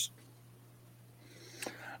 Cougars.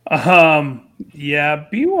 Yeah,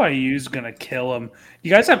 BYU's going to kill them.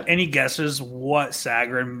 You guys have any guesses what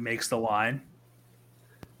Sagarin makes the line?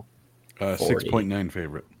 6.9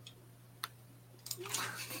 favorite.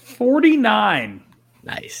 49.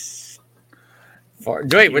 Nice.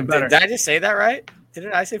 Did I just say that right?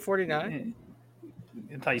 Didn't I say 49?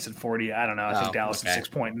 I thought you said 40. I don't know. I think Dallas is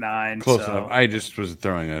 6.9. Close enough. I just was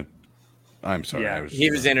throwing I'm sorry. Yeah.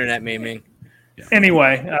 He was internet memeing. Yeah.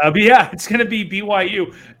 Anyway, but yeah, it's going to be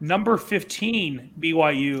BYU. Number 15,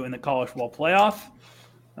 BYU in the college football playoff.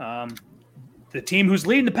 The team who's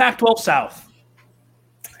leading the Pac-12 South.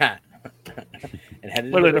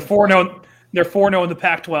 Literally, they're 4-0. They're 4-0 in the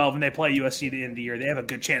Pac-12, and they play USC at the end of the year. They have a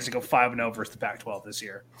good chance to go 5-0 versus the Pac-12 this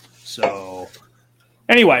year. So,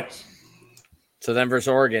 anyway. So then versus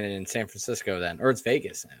Oregon in San Francisco then. Or it's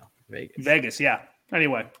Vegas now. Vegas, yeah.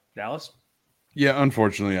 Anyway, Dallas. Yeah,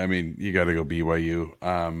 unfortunately, I mean, you got to go BYU.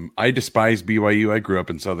 I despise BYU. I grew up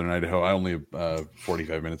in Southern Idaho. I only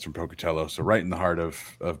 45 minutes from Pocatello, so right in the heart of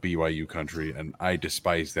BYU country, and I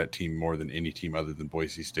despise that team more than any team other than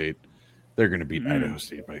Boise State. They're going to beat Idaho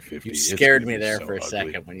State by 50. You scared me there for a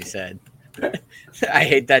second when you said, I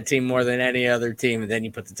hate that team more than any other team, and then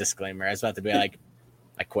you put the disclaimer. I was about to be like,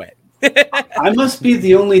 I quit. I must be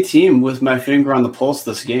the only team with my finger on the pulse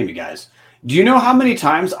of this game, you guys. Do you know how many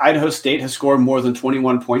times Idaho State has scored more than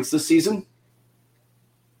 21 points this season?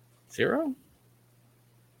 0?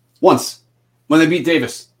 Once. When they beat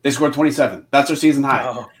Davis, they scored 27. That's their season high.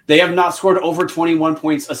 Oh. They have not scored over 21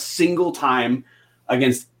 points a single time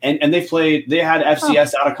against and they had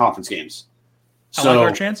FCS out of conference games. I like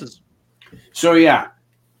our chances. So yeah.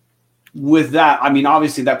 With that, I mean,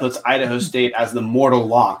 obviously that puts Idaho State as the mortal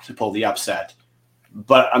lock to pull the upset.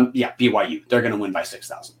 But BYU. They're gonna win by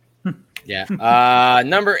 6,000. Yeah.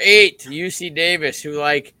 Number 8, UC Davis, who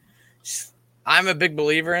I'm a big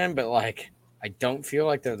believer in, but I don't feel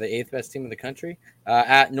like they're the 8th best team in the country.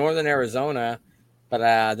 At Northern Arizona, but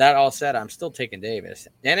that all said, I'm still taking Davis.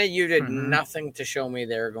 NAU did nothing to show me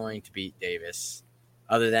they're going to beat Davis,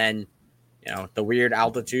 other than the weird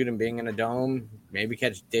altitude and being in a dome. Maybe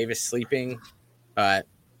catch Davis sleeping, but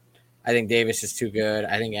I think Davis is too good.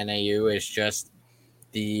 I think NAU is just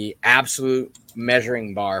the absolute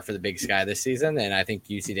measuring bar for the Big Sky this season, and I think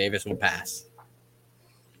UC Davis will pass.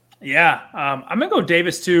 Yeah, I'm going to go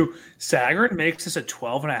Davis too. Sagarin makes this a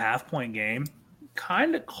 12.5-point game.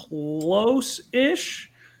 Kind of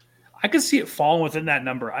close-ish. I could see it falling within that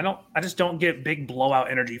number. I just don't get big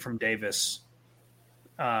blowout energy from Davis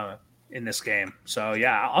in this game. So,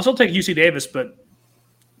 yeah, I'll still take UC Davis, but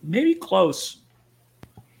maybe close.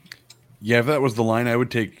 Yeah, if that was the line, I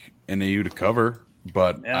would take NAU to cover.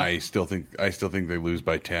 But Yeah. I still think they lose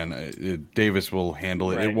by 10. Davis will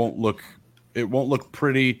handle it. Right. It won't look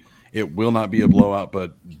pretty. It will not be a blowout,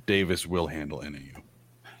 but Davis will handle NAU.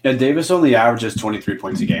 Yeah, Davis only averages 23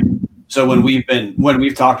 points a game. So when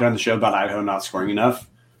we've talked on the show about Idaho not scoring enough,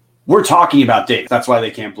 we're talking about Davis. That's why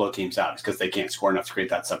they can't blow teams out, because they can't score enough to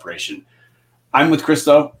create that separation. I'm with Chris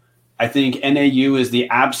though. I think NAU is the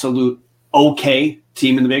absolute okay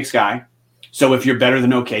team in the Big Sky. So if you're better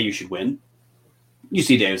than okay, you should win.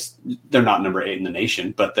 UC Davis, they're not number 8 in the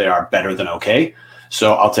nation, but they are better than okay.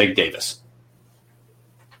 So I'll take Davis.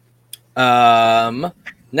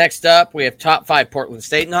 Next up, we have top 5 Portland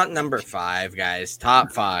State, not number 5, guys.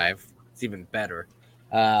 Top 5. It's even better.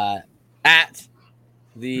 At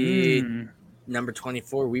the number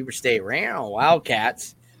 24 Weber State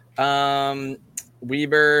Wildcats.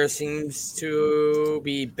 Weber seems to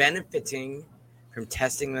be benefiting from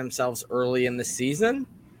testing themselves early in the season.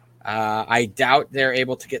 I doubt they're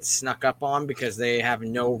able to get snuck up on because they have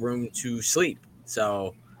no room to sleep.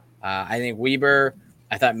 So I think Weber,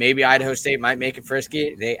 I thought maybe Idaho State might make it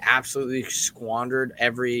frisky. They absolutely squandered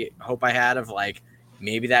every hope I had of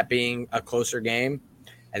maybe that being a closer game.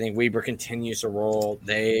 I think Weber continues to roll.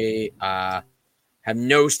 They have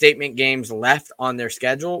no statement games left on their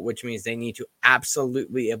schedule, which means they need to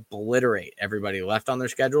absolutely obliterate everybody left on their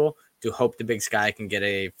schedule to hope the Big Sky can get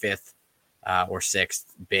a 5th or 6th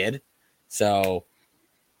bid. So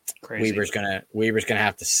Crazy. Weber's gonna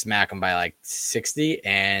have to smack them by 60,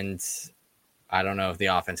 and I don't know if the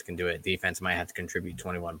offense can do it. Defense might have to contribute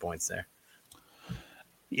 21 points there.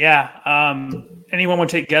 Yeah. Anyone want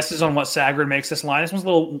to take guesses on what Sagarin makes this line? This one's a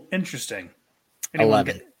little interesting.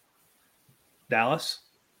 11. Dallas?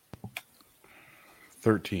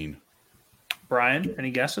 13. Brian,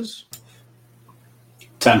 any guesses?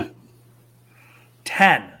 10.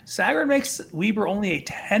 10. Sagarin makes Weber only a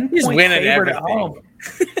 10-point He's winning favorite at everything. home.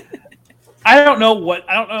 I don't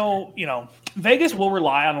know. Vegas will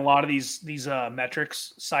rely on a lot of these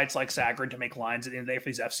metrics sites like Sagarin to make lines at the end of the day for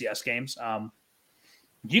these FCS games.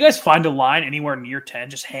 Do you guys find a line anywhere near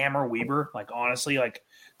 10? Just hammer Weber. Honestly,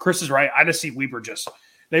 Chris is right. I just see Weber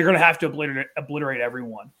they're going to have to obliterate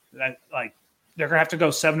everyone. They're going to have to go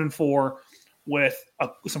 7-4 with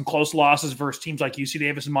some close losses versus teams like UC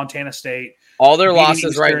Davis and Montana State. All their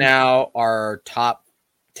losses Eastern. right now are top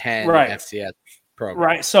 10 Right. FCS programs.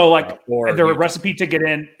 Right. So or their Utah. recipe to get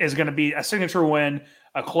in is going to be a signature win,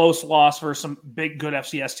 a close loss versus some big, good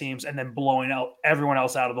FCS teams, and then blowing out everyone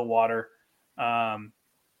else out of the water. I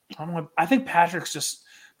don't know. I think Patrick's just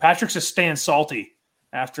staying salty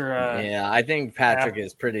after. Yeah, I think Patrick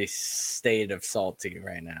is pretty state of salty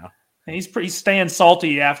right now. He's staying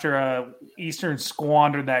salty after Eastern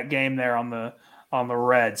squandered that game there on the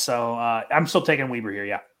red. So I'm still taking Weber here.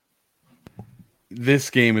 Yeah. this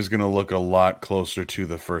game is going to look a lot closer to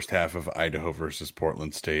the first half of Idaho versus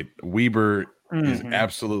Portland State. Weber is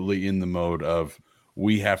absolutely in the mode of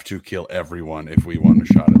we have to kill everyone if we want a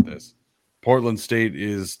shot at this. Portland State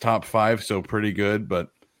is top 5, so pretty good, but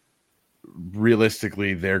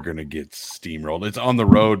realistically, they're going to get steamrolled. It's on the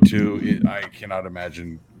road, too. I cannot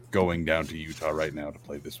imagine going down to Utah right now to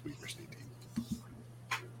play this Weber State team.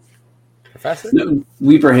 Professor? No,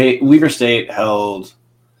 Weber State held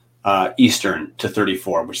Eastern to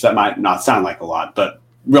 34, which that might not sound like a lot, but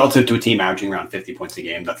relative to a team averaging around 50 points a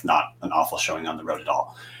game, that's not an awful showing on the road at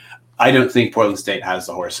all. I don't think Portland State has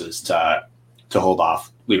the horses to hold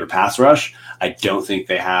off Weber pass rush. I don't think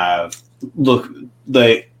they have. Look,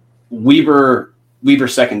 the Weber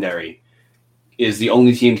secondary is the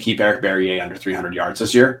only team to keep Eric Barrier under 300 yards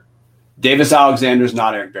this year. Davis Alexander's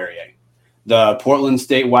not Eric Barrier. The Portland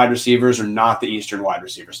State wide receivers are not the Eastern wide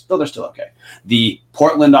receivers, though they're still okay. The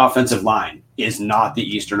Portland offensive line is not the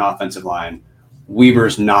Eastern offensive line.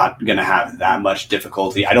 Weber's not going to have that much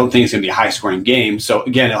difficulty. I don't think it's going to be a high-scoring game. So,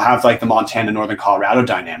 again, it'll have like the Montana-Northern Colorado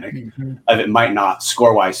dynamic of it might not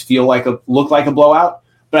score-wise look like a blowout,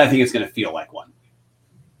 but I think it's going to feel like one.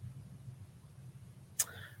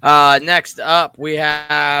 Next up, we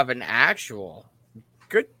have an actual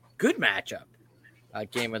good matchup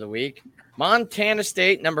game of the week. Montana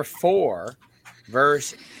State, number 4,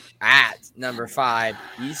 versus at number 5,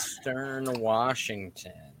 Eastern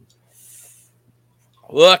Washington.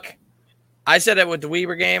 Look, I said it with the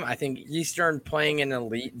Weber game. I think Eastern playing an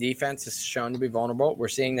elite defense is shown to be vulnerable. We're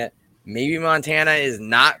seeing that maybe Montana is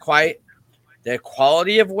not quite the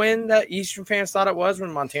quality of win that Eastern fans thought it was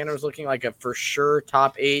when Montana was looking like a for sure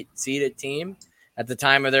top 8 seeded team at the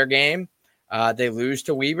time of their game. They lose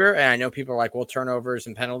to Weber, and I know people are like, well, turnovers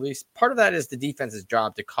and penalties. Part of that is the defense's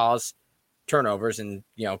job to cause turnovers and,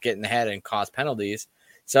 get in the head and cause penalties.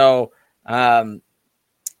 So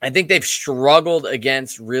I think they've struggled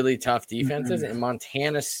against really tough defenses, and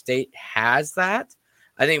Montana State has that.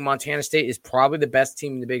 I think Montana State is probably the best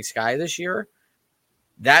team in the Big Sky this year.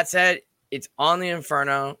 That said, it's on the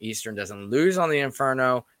Inferno. Eastern doesn't lose on the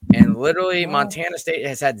Inferno, and literally Montana State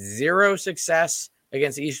has had 0 success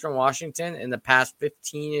against Eastern Washington in the past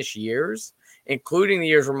 15-ish years, including the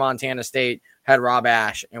years where Montana State had Rob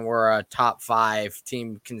Ash and were a top 5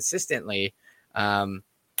 team consistently.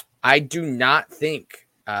 I do not think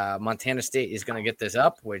Montana State is going to get this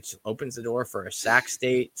up, which opens the door for a Sac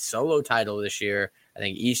State solo title this year. I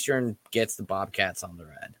think Eastern gets the Bobcats on the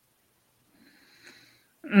red.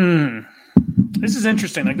 This is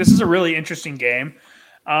interesting. This is a really interesting game.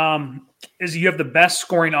 Is you have the best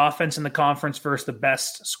scoring offense in the conference versus the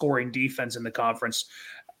best scoring defense in the conference.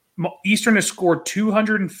 Eastern has scored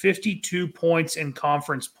 252 points in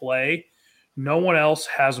conference play. No one else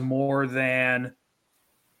has more than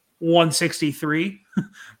 163.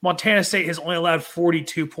 Montana State has only allowed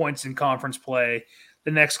 42 points in conference play.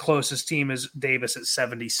 The next closest team is Davis at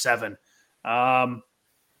 77.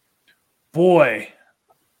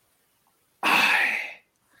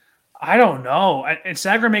 I don't know. And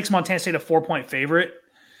Sagar makes Montana State a 4-point favorite.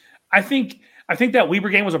 I think that Weber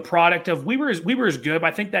game was a product of Weber is good, but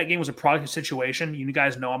I think that game was a product of situation. You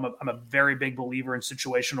guys know I'm a very big believer in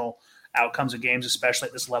situational outcomes of games, especially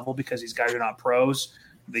at this level, because these guys are not pros.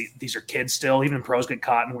 These are kids still. Even pros get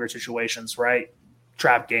caught in weird situations, right?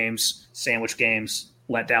 Trap games, sandwich games,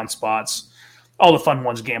 letdown spots, all the fun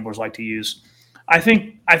ones gamblers like to use. I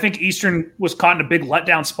think Eastern was caught in a big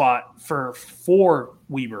letdown spot for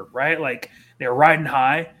Weber, right? They're riding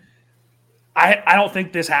high. I don't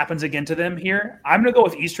think this happens again to them here. I'm going to go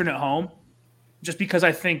with Eastern at home just because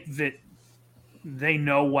I think that they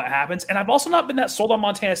know what happens. And I've also not been that sold on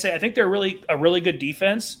Montana State. I think they're a really good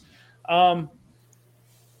defense. I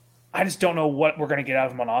just don't know what we're going to get out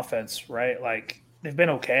of them on offense, right? They've been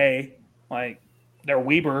okay. They're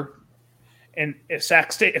Weber. And if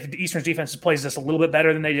Sac State, if Eastern's defense plays this a little bit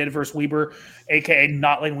better than they did versus Weber, aka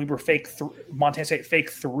not letting Weber Montana State fake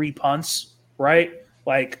 3 punts, right?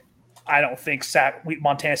 I don't think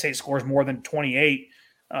Montana State scores more than 28,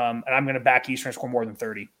 and I'm going to back Eastern to score more than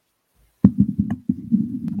 30.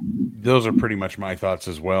 Those are pretty much my thoughts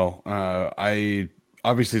as well.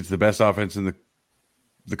 Obviously it's the best offense in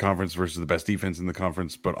the conference versus the best defense in the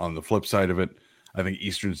conference, but on the flip side of it, I think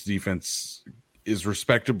Eastern's defense is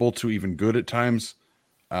respectable to even good at times.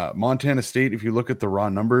 Montana State, if you look at the raw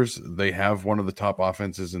numbers, they have one of the top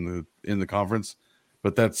offenses in the conference,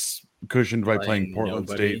 but that's cushioned by playing Portland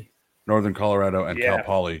State, Northern Colorado, and Cal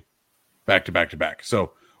Poly back to back to back.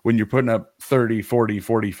 So when you're putting up 30, 40,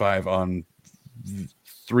 45 on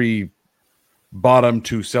 3 bottom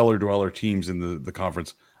to cellar dweller teams in the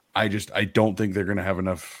conference, I don't think they're going to have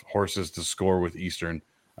enough horses to score with Eastern.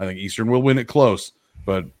 I think Eastern will win it close,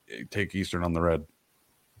 but take Eastern on the red.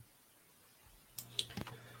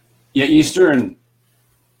 Yeah, Eastern.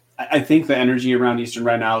 I think the energy around Eastern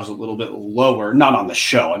right now is a little bit lower, not on the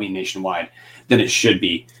show, I mean nationwide, than it should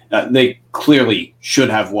be. They clearly should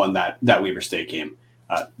have won that Weber State game.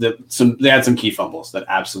 They had some key fumbles that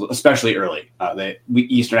absolutely, especially early.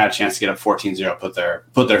 Eastern had a chance to get up 14-0,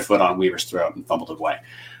 put their foot on Weber's throat and fumbled away.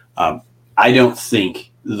 I don't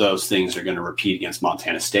think those things are going to repeat against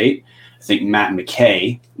Montana State. I think Matt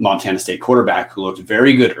McKay, Montana State quarterback, who looked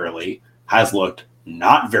very good early, has looked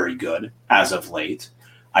not very good as of late.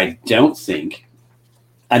 I don't think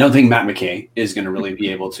Matt McKay is going to really be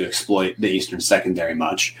able to exploit the Eastern secondary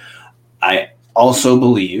much. I also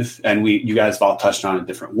believe, and you guys have all touched on it a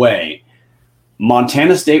different way,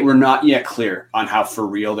 Montana State were not yet clear on how for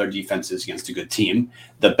real their defense is against a good team.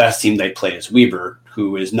 The best team they play is Weber,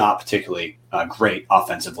 who is not particularly great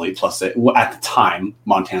offensively. Plus, at the time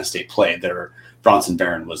Montana State played, their Bronson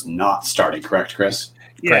Barron was not starting. Correct, Chris?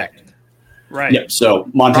 Yeah. Correct. Right. Yeah. So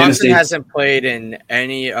Montana Bronson State hasn't played in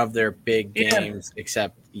any of their big games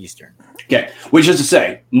except Eastern. Okay, which is to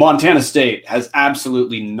say, Montana State has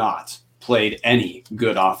absolutely not played any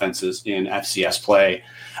good offenses in FCS play.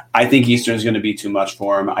 I think Eastern is going to be too much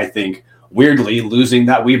for him. I think, weirdly, losing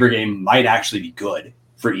that Weber game might actually be good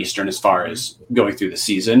for Eastern as far as going through the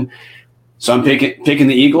season. So I'm picking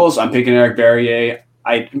the Eagles. I'm picking Eric Barrier.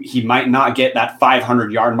 He might not get that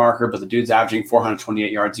 500-yard marker, but the dude's averaging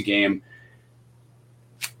 428 yards a game.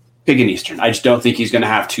 Picking Eastern. I just don't think he's going to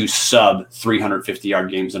have two sub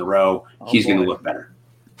 350-yard games in a row. He's going to look better.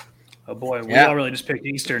 Oh boy, we all really just picked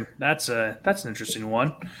Eastern. That's an interesting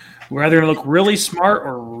one. We're either going to look really smart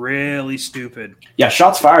or really stupid. Yeah,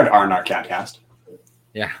 shots fired are in our CatCast.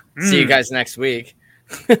 Yeah. See you guys next week.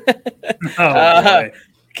 Boy.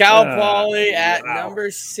 Cal Poly at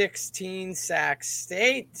number 16, Sac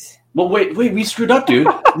State. Well, wait, we screwed up, dude.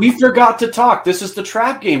 We forgot to talk. This is the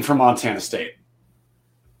trap game for Montana State.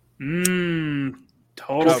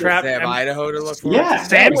 Total trap. They have Idaho to look for. Yeah,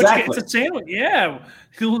 Sandwich. exactly. It's a sandwich. Yeah.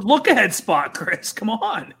 Look ahead spot, Chris. Come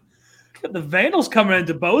on. The Vandals coming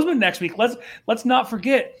into Bozeman next week. Let's not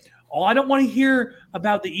forget. I don't want to hear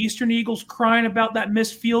about the Eastern Eagles crying about that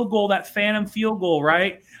missed field goal, that phantom field goal,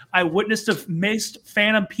 right? I witnessed a missed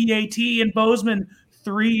phantom PAT in Bozeman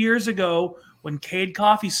 3 years ago when Cade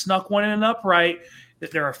Coffey snuck one in an upright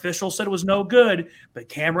that their official said was no good, but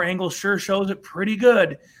camera angle sure shows it pretty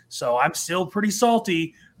good. So I'm still pretty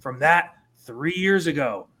salty from that 3 years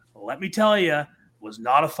ago. Let me tell you, it was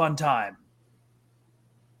not a fun time.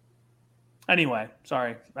 Anyway,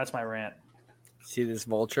 sorry. That's my rant. See this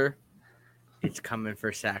vulture? It's coming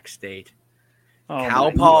for Sac State. Oh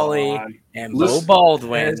Cal Poly and Bo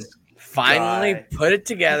Baldwin finally put it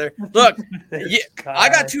together. Look, I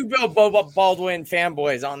got two Bo Baldwin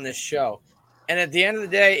fanboys on this show. And at the end of the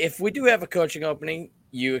day, if we do have a coaching opening,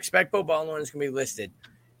 you expect Bo Baldwin is going to be listed.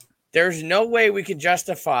 There's no way we can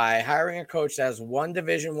justify hiring a coach that has one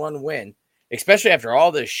Division I win, especially after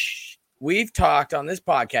all this we've talked on this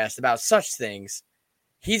podcast about such things.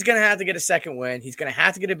 He's going to have to get a second win. He's going to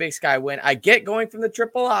have to get a Big Sky win. I get going from the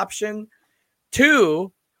triple option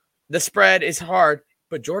to the spread is hard,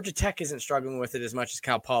 but Georgia Tech isn't struggling with it as much as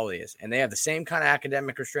Cal Poly is, and they have the same kind of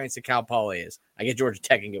academic restraints that Cal Poly is. I get Georgia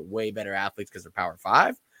Tech can get way better athletes because they're Power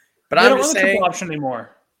 5, but I'm just saying triple option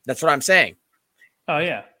anymore. That's what I'm saying. Oh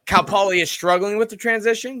yeah, Cal Poly is struggling with the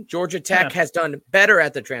transition. Georgia Tech has done better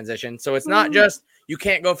at the transition, so it's not just you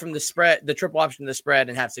can't go from the spread, the triple option to the spread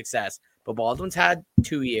and have success. But Baldwin's had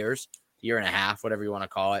 2 years, year and a half, whatever you want to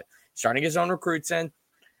call it, starting his own recruits in.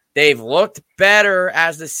 They've looked better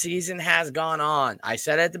as the season has gone on. I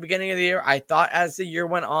said at the beginning of the year, I thought as the year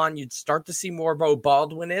went on, you'd start to see more Bo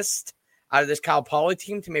Baldwinist out of this Cal Poly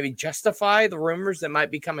team to maybe justify the rumors that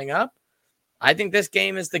might be coming up. I think this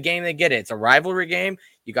game is the game they get it. It's a rivalry game.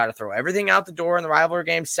 You got to throw everything out the door in the rivalry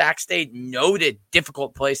game. Sac State, noted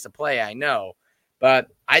difficult place to play, I know. But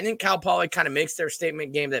I think Cal Poly kind of makes their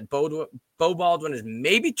statement game that Bo Baldwin has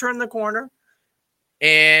maybe turned the corner.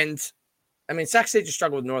 And, I mean, Sac State just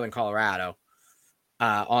struggled with Northern Colorado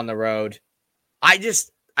on the road. I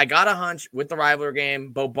got a hunch with the rivalry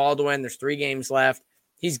game. Bo Baldwin, there's 3 games left.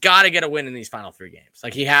 He's got to get a win in these final 3 games.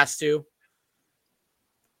 Like, he has to.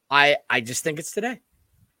 I just think it's today.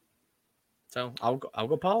 So I'll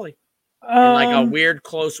go Poly. In like a weird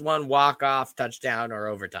close one, walk-off, touchdown, or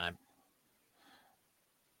overtime.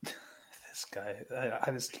 This guy, I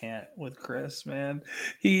just can't with Chris, man.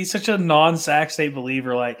 He's such a non-Sac State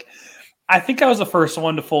believer. Like, I think I was the first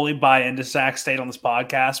one to fully buy into Sac State on this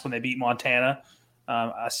podcast when they beat Montana.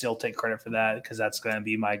 I still take credit for that because that's going to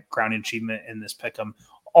be my crowning achievement in this pick'em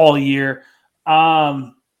all year.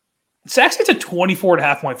 Sac State's a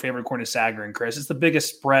 24.5-point favorite according to Sagarin, Chris. It's the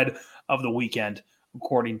biggest spread of the weekend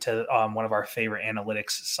according to one of our favorite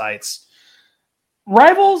analytics sites.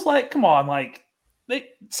 Rivals, like, come on, like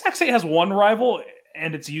Sac State has one rival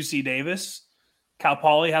and it's UC Davis. Cal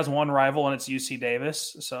Poly has one rival and it's UC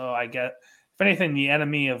Davis. So I get, if anything, the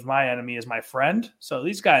enemy of my enemy is my friend. So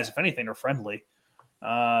these guys, if anything, are friendly.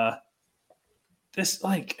 Troy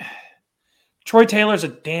Taylor's a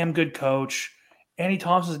damn good coach. Andy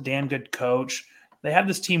Thompson's a damn good coach. They have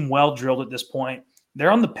this team well drilled at this point.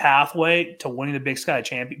 They're on the pathway to winning the Big Sky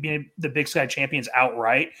being the Big Sky champions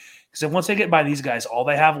outright. Because once they get by these guys, all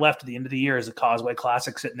they have left at the end of the year is the Causeway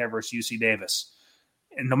Classic sitting there versus UC Davis.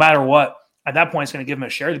 And no matter what, at that point, it's going to give them a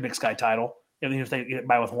share of the Big Sky title, even if they get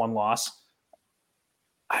by with one loss.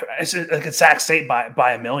 It's like a Sac State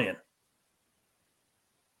by a million.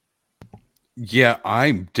 Yeah,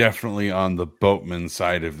 I'm definitely on the Boatman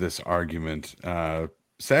side of this argument.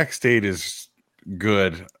 Sac State is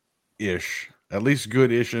good-ish, at least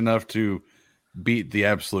good-ish enough to beat the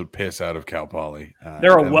absolute piss out of Cal Poly.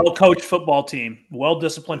 They're a well-coached football team,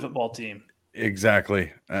 well-disciplined football team.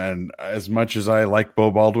 Exactly. And as much as I like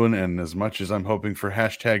Bo Baldwin and as much as I'm hoping for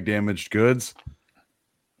hashtag damaged goods,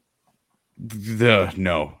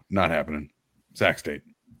 no, not happening. Sac State.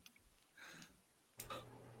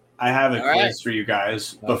 I have a quiz for you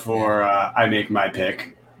guys before I make my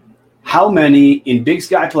pick. How many in Big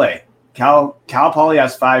Sky play? Cal Poly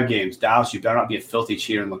has 5 games. Dallas, you better not be a filthy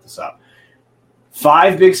cheater and look this up.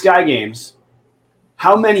 5 Big Sky games.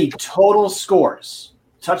 How many total scores,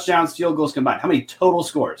 touchdowns, field goals combined, how many total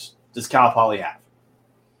scores does Cal Poly have?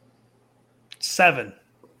 7.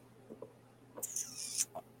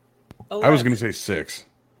 I was going to say 6.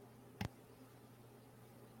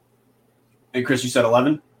 And Chris, you said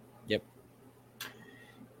 11? Yep.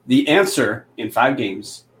 The answer in 5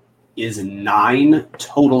 games is 9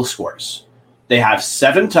 total scores. They have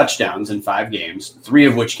 7 touchdowns in 5 games, 3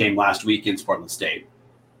 of which came last week against Portland State.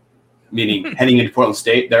 Meaning, heading into Portland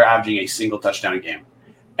State, they're averaging a single touchdown a game.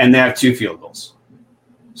 And they have 2 field goals.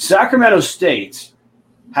 Sacramento State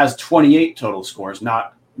has 28 total scores,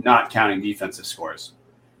 not counting defensive scores.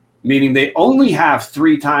 Meaning they only have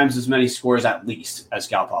 3 times as many scores at least as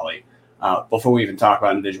Cal Poly. Before we even talk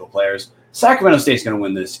about individual players, Sacramento State's going to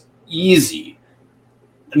win this easy.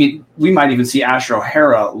 I mean, we might even see Asher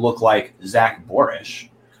O'Hara look like Zach Borish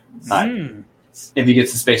if he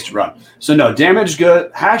gets the space to run. So no,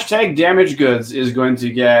 hashtag damaged goods is going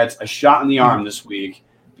to get a shot in the arm this week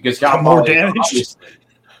because Cal more Poly damage.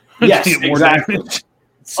 Yes, More exactly. damage.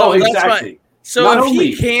 So that's exactly. So Not if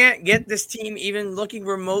only- he can't get this team even looking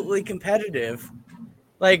remotely competitive,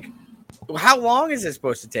 like, how long is it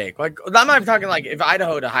supposed to take? Like, I'm not talking like if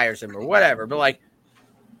Idaho to hire him or whatever, but like,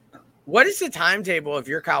 what is the timetable if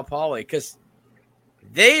you're Cal Poly? Because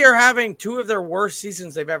they are having 2 of their worst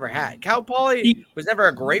seasons they've ever had. Cal Poly was never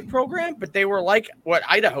a great program, but they were like what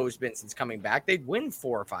Idaho's been since coming back. They'd win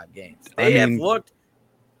 4 or 5 games. They have looked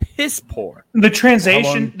piss poor. The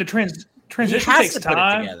transition takes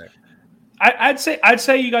time. I'd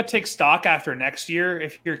say you got to take stock after next year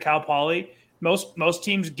if you're Cal Poly. Most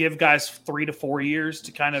teams give guys 3 to 4 years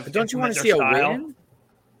to kind of. But don't you want to their see style. a win?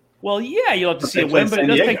 Well, yeah, you'll have to see a win, but it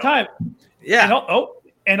does take time. Yeah.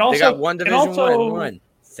 And also they got 1 division win.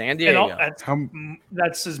 San Diego.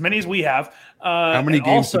 That's as many as we have. How many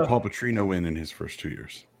games did Paul Petrino win in his first 2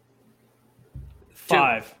 years?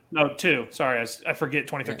 5. No, 2. Sorry, I forget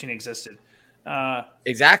 2015 existed.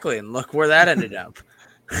 Exactly, and look where that ended up.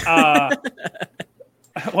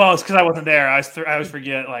 Well, it's because I wasn't there. I always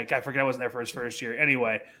forget. Like, I forget I wasn't there for his first year.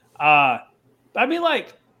 Anyway, I mean,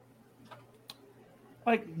 like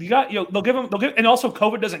you got they'll give, and also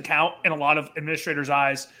COVID doesn't count in a lot of administrators'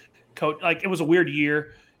 eyes. Like, it was a weird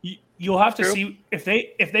year. You'll have to see if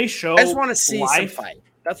they show. I just want to see life. some fight.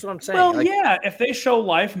 That's what I'm saying. Well, yeah, if they show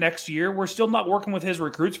life next year, we're still not working with his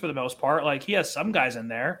recruits for the most part. Like, he has some guys in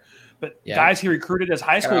there, but guys he recruited as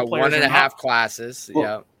high school players 1.5 classes.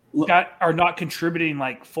 Are not contributing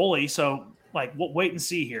like fully. So, like, we'll wait and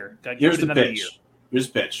see here. Here's the pitch. Here's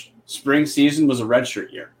the pitch. Spring season was a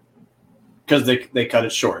redshirt year because they cut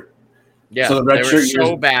it short. Yeah, so the redshirt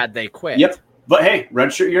so bad they quit. Yep. But hey,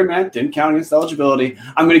 redshirt year, man, didn't count against eligibility.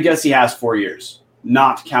 I'm going to guess he has 4 years,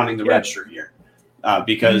 not counting the redshirt year,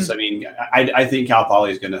 because I mean, I think Cal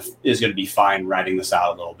Poly is going to be fine riding this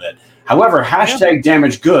out a little bit. However, hashtag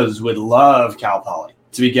damaged goods would love Cal Poly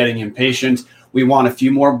to be getting impatient. We want a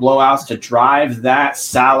few more blowouts to drive that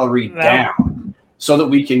salary down so that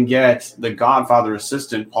we can get the Godfather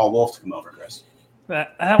assistant, Paul Wolf, to come over, Chris.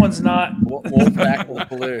 That one's not. Wolfpack will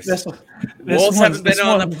Palouse. This Wolves haven't been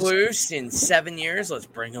on the one's- Palouse in 7 years. Let's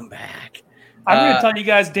bring them back. I'm going to tell you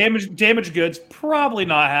guys, damage goods probably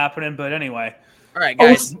not happening. But anyway, All right,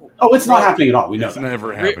 guys. It's not happening at all. We know It's that.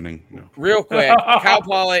 never happening. No. Real quick, Cal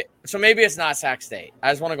Poly. So maybe it's not Sac State.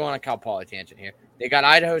 I just want to go on a Cal Poly tangent here. They got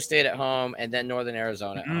Idaho State at home and then Northern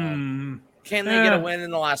Arizona at home. Can they get a win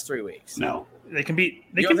in the last 3 weeks? No. they can beat.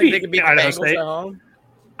 You don't think they can beat the Idaho Bengals State. at home?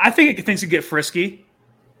 I think things could get frisky.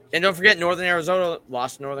 And don't forget, Northern Arizona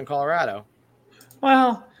lost to Northern Colorado.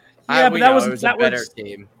 Well, yeah, but that it was a that better was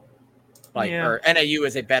team. Like, Yeah. or NAU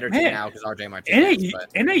is a better team Man, now because RJ Martinez. But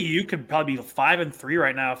NAU could probably be 5-3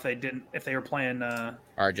 right now if they were playing.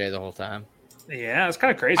 RJ the whole time. Yeah, it's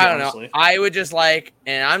kind of crazy. I don't honestly. know. I would just like,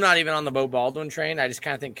 and I'm not even on the Bo Baldwin train. I just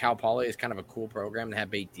kind of think Cal Poly is kind of a cool program to have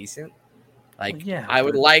be decent. Like, Well, yeah, I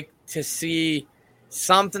would but- like to see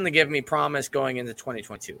something to give me promise going into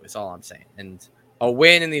 2022. Is all I'm saying. And a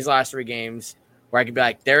win in these last 3 games where I could be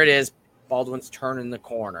like, there it is. Baldwin's turning the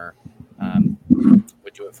corner.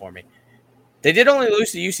 Would do it for me. They did only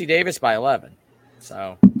lose to UC Davis by 11.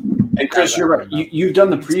 So, And Chris, you're right. You've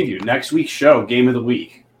done the preview. Next week's show, game of the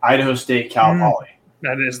week, Idaho State, Cal Poly.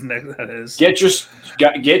 That is. Get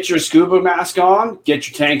your scuba mask on. Get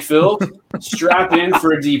your tank filled. Strap in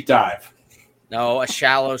for a deep dive. no, a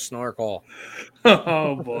shallow snorkel.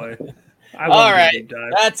 Oh boy. I love All a right, deep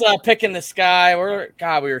dive. that's pick in the sky. We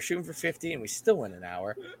were shooting for 50 and we still went an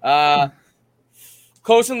hour.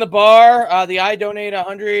 Closing the bar. The I Donate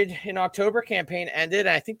 100 in October campaign ended, and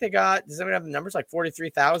I think they got. Does anyone have the numbers like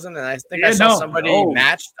 43,000? And I think I saw somebody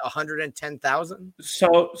matched 110,000.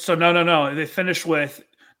 So no. They finished with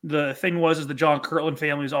the thing is the John Kirtland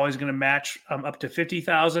family is always going to match up to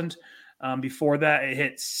 50,000. Before that, it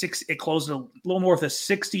hit six. It closed a little north of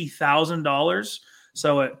 $60,000.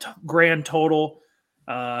 So grand total is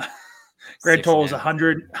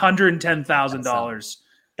 $110,000.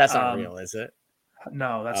 That's not real, is it?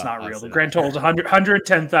 No, that's not real. The not. grand total is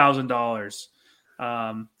 $110,000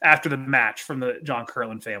 after the match from the John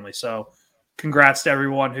Kirtland family. So, congrats to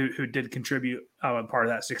everyone who did contribute part of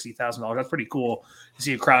that $60,000. That's pretty cool to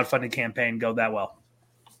see a crowdfunding campaign go that well.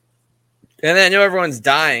 And then I know everyone's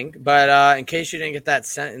dying, but in case you didn't get that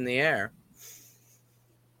sent in the air,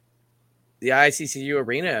 the ICCU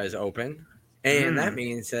arena is open, and that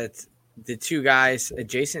means that the 2 guys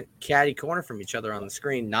adjacent caddy corner from each other on the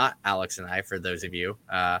screen, not Alex and I, for those of you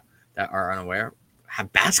that are unaware,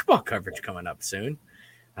 have basketball coverage coming up soon.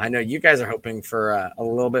 I know you guys are hoping for a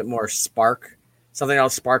little bit more spark, something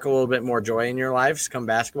else spark a little bit more joy in your lives come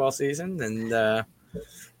basketball season, and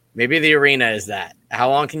maybe the arena is that. How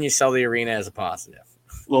long can you sell the arena as a positive?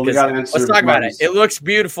 Well, we got to answer. Let's talk about it. It looks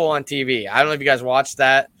beautiful on TV. I don't know if you guys watched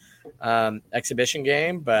that exhibition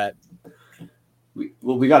game, but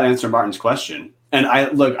we got to answer Martin's question. And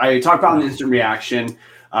I talked about an instant reaction.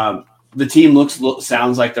 The team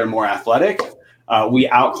sounds like they're more athletic. We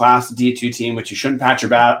outclassed the D2 team, which you shouldn't pat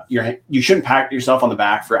yourself on the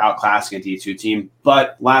back for outclassing a D2 team.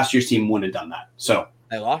 But last year's team wouldn't have done that. So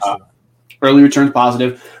they lost. Early returns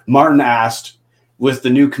positive. Martin asked, with the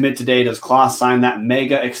new commit today, does Kloss sign that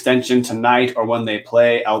mega extension tonight or when they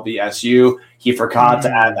play LBSU? He forgot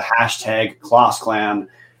to add the hashtag KlossClan.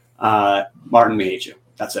 Martin, we hate you.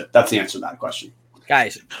 That's it. That's the answer to that question.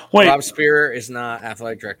 Guys, Wait. Rob Spear is not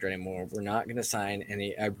athletic director anymore. We're not going to sign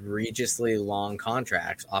any egregiously long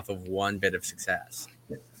contracts off of one bit of success.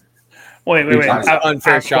 Wait. That was an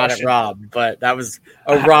unfair shot at Rob, but that was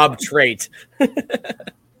a Rob trait.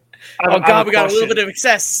 Oh, God, we got a little bit of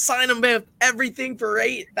success. Sign him with everything for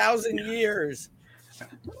 8,000 years.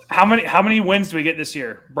 How many wins do we get this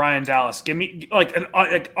year, Brian Dallas? Give me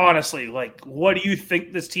honestly, what do you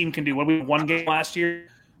think this team can do? What we won game last year?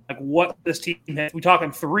 What this team had? We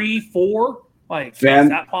talking 3, 4? Is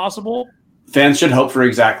that possible? Fans should hope for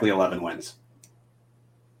exactly 11 wins.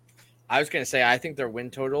 I was going to say I think their win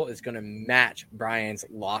total is going to match Brian's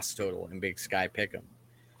loss total in Big Sky Pick'em.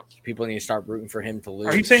 People need to start rooting for him to lose.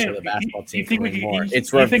 Are you saying so the basketball team you think can win more?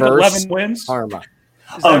 It's you reverse think 11 wins? karma.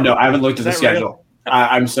 No, I haven't looked at the that schedule.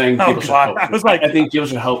 I'm saying people should God. hope. I think people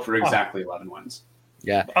should hope for exactly 11 wins.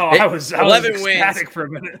 Yeah. I was 11 ecstatic wins for a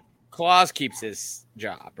minute. Claus keeps his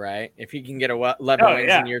job, right? If he can get 11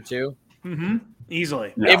 wins in year 2. Mm-hmm.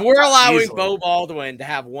 Easily. No. If we're allowing Easily. Bo Baldwin to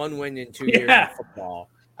have 1 win in 2 years in football,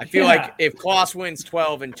 I feel like if Klaus wins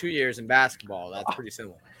 12 in 2 years in basketball, that's pretty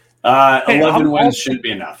similar. 11 wins should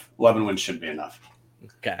be enough. 11 wins should be enough.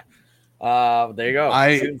 Okay. There you go.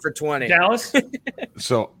 Shooting for 20. Dallas?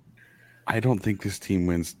 So I don't think this team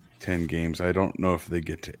wins 10 games. I don't know if they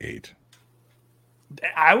get to 8.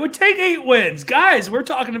 I would take 8 wins. Guys, we're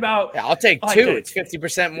talking about. Yeah, I'll take 2. It's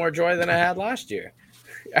 50% more joy than I had last year.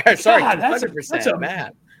 Sorry, 100%.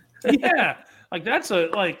 Man. Yeah.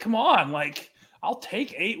 Come on. I'll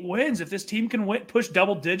take 8 wins. If this team can push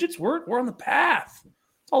double digits, we're on the path.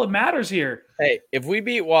 That's all that matters here. Hey, if we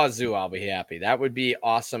beat Wazoo, I'll be happy. That would be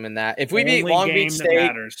awesome in that. If we beat Long Beach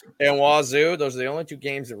State and Wazoo, those are the only 2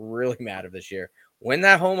 games that really matter this year. Win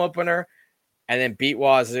that home opener and then beat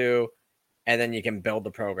Wazoo. And then you can build the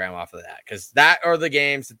program off of that, because those are the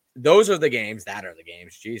games.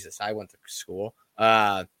 Jesus, I went to school.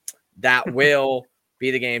 That will be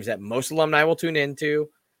the games that most alumni will tune into.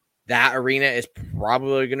 That arena is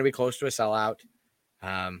probably going to be close to a sellout,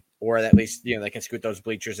 or at least they can scoot those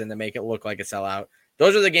bleachers in to make it look like a sellout.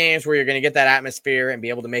 Those are the games where you're going to get that atmosphere and be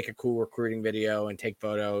able to make a cool recruiting video and take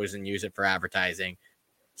photos and use it for advertising.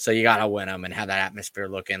 So you got to win them and have that atmosphere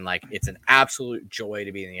looking like it's an absolute joy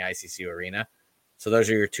to be in the ICC arena. So those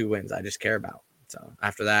are your 2 wins I just care about. So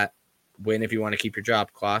after that, win if you want to keep your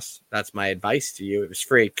job, Klaus. That's my advice to you. It was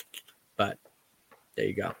free, but there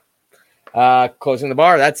you go. Closing the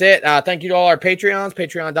bar. That's it. Thank you to all our Patreons,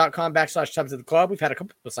 patreon.com/subs of the club. We've had a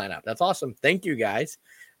couple people sign up. That's awesome. Thank you guys.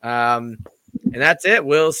 And that's it.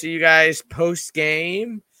 We'll see you guys post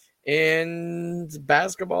game in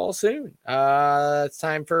basketball soon. It's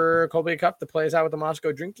time for Colby Cup to play us out with the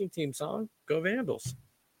Moscow Drinking Team song. Go Vandals.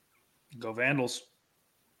 Go Vandals.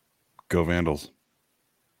 Go Vandals.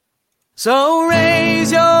 So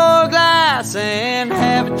raise your glass and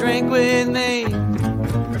have a drink with me.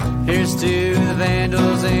 Here's to the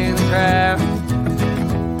Vandals in the crowd,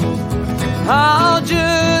 all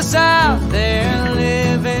just out there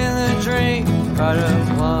living the dream. Right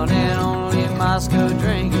up one and only Moscow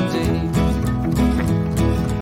drink.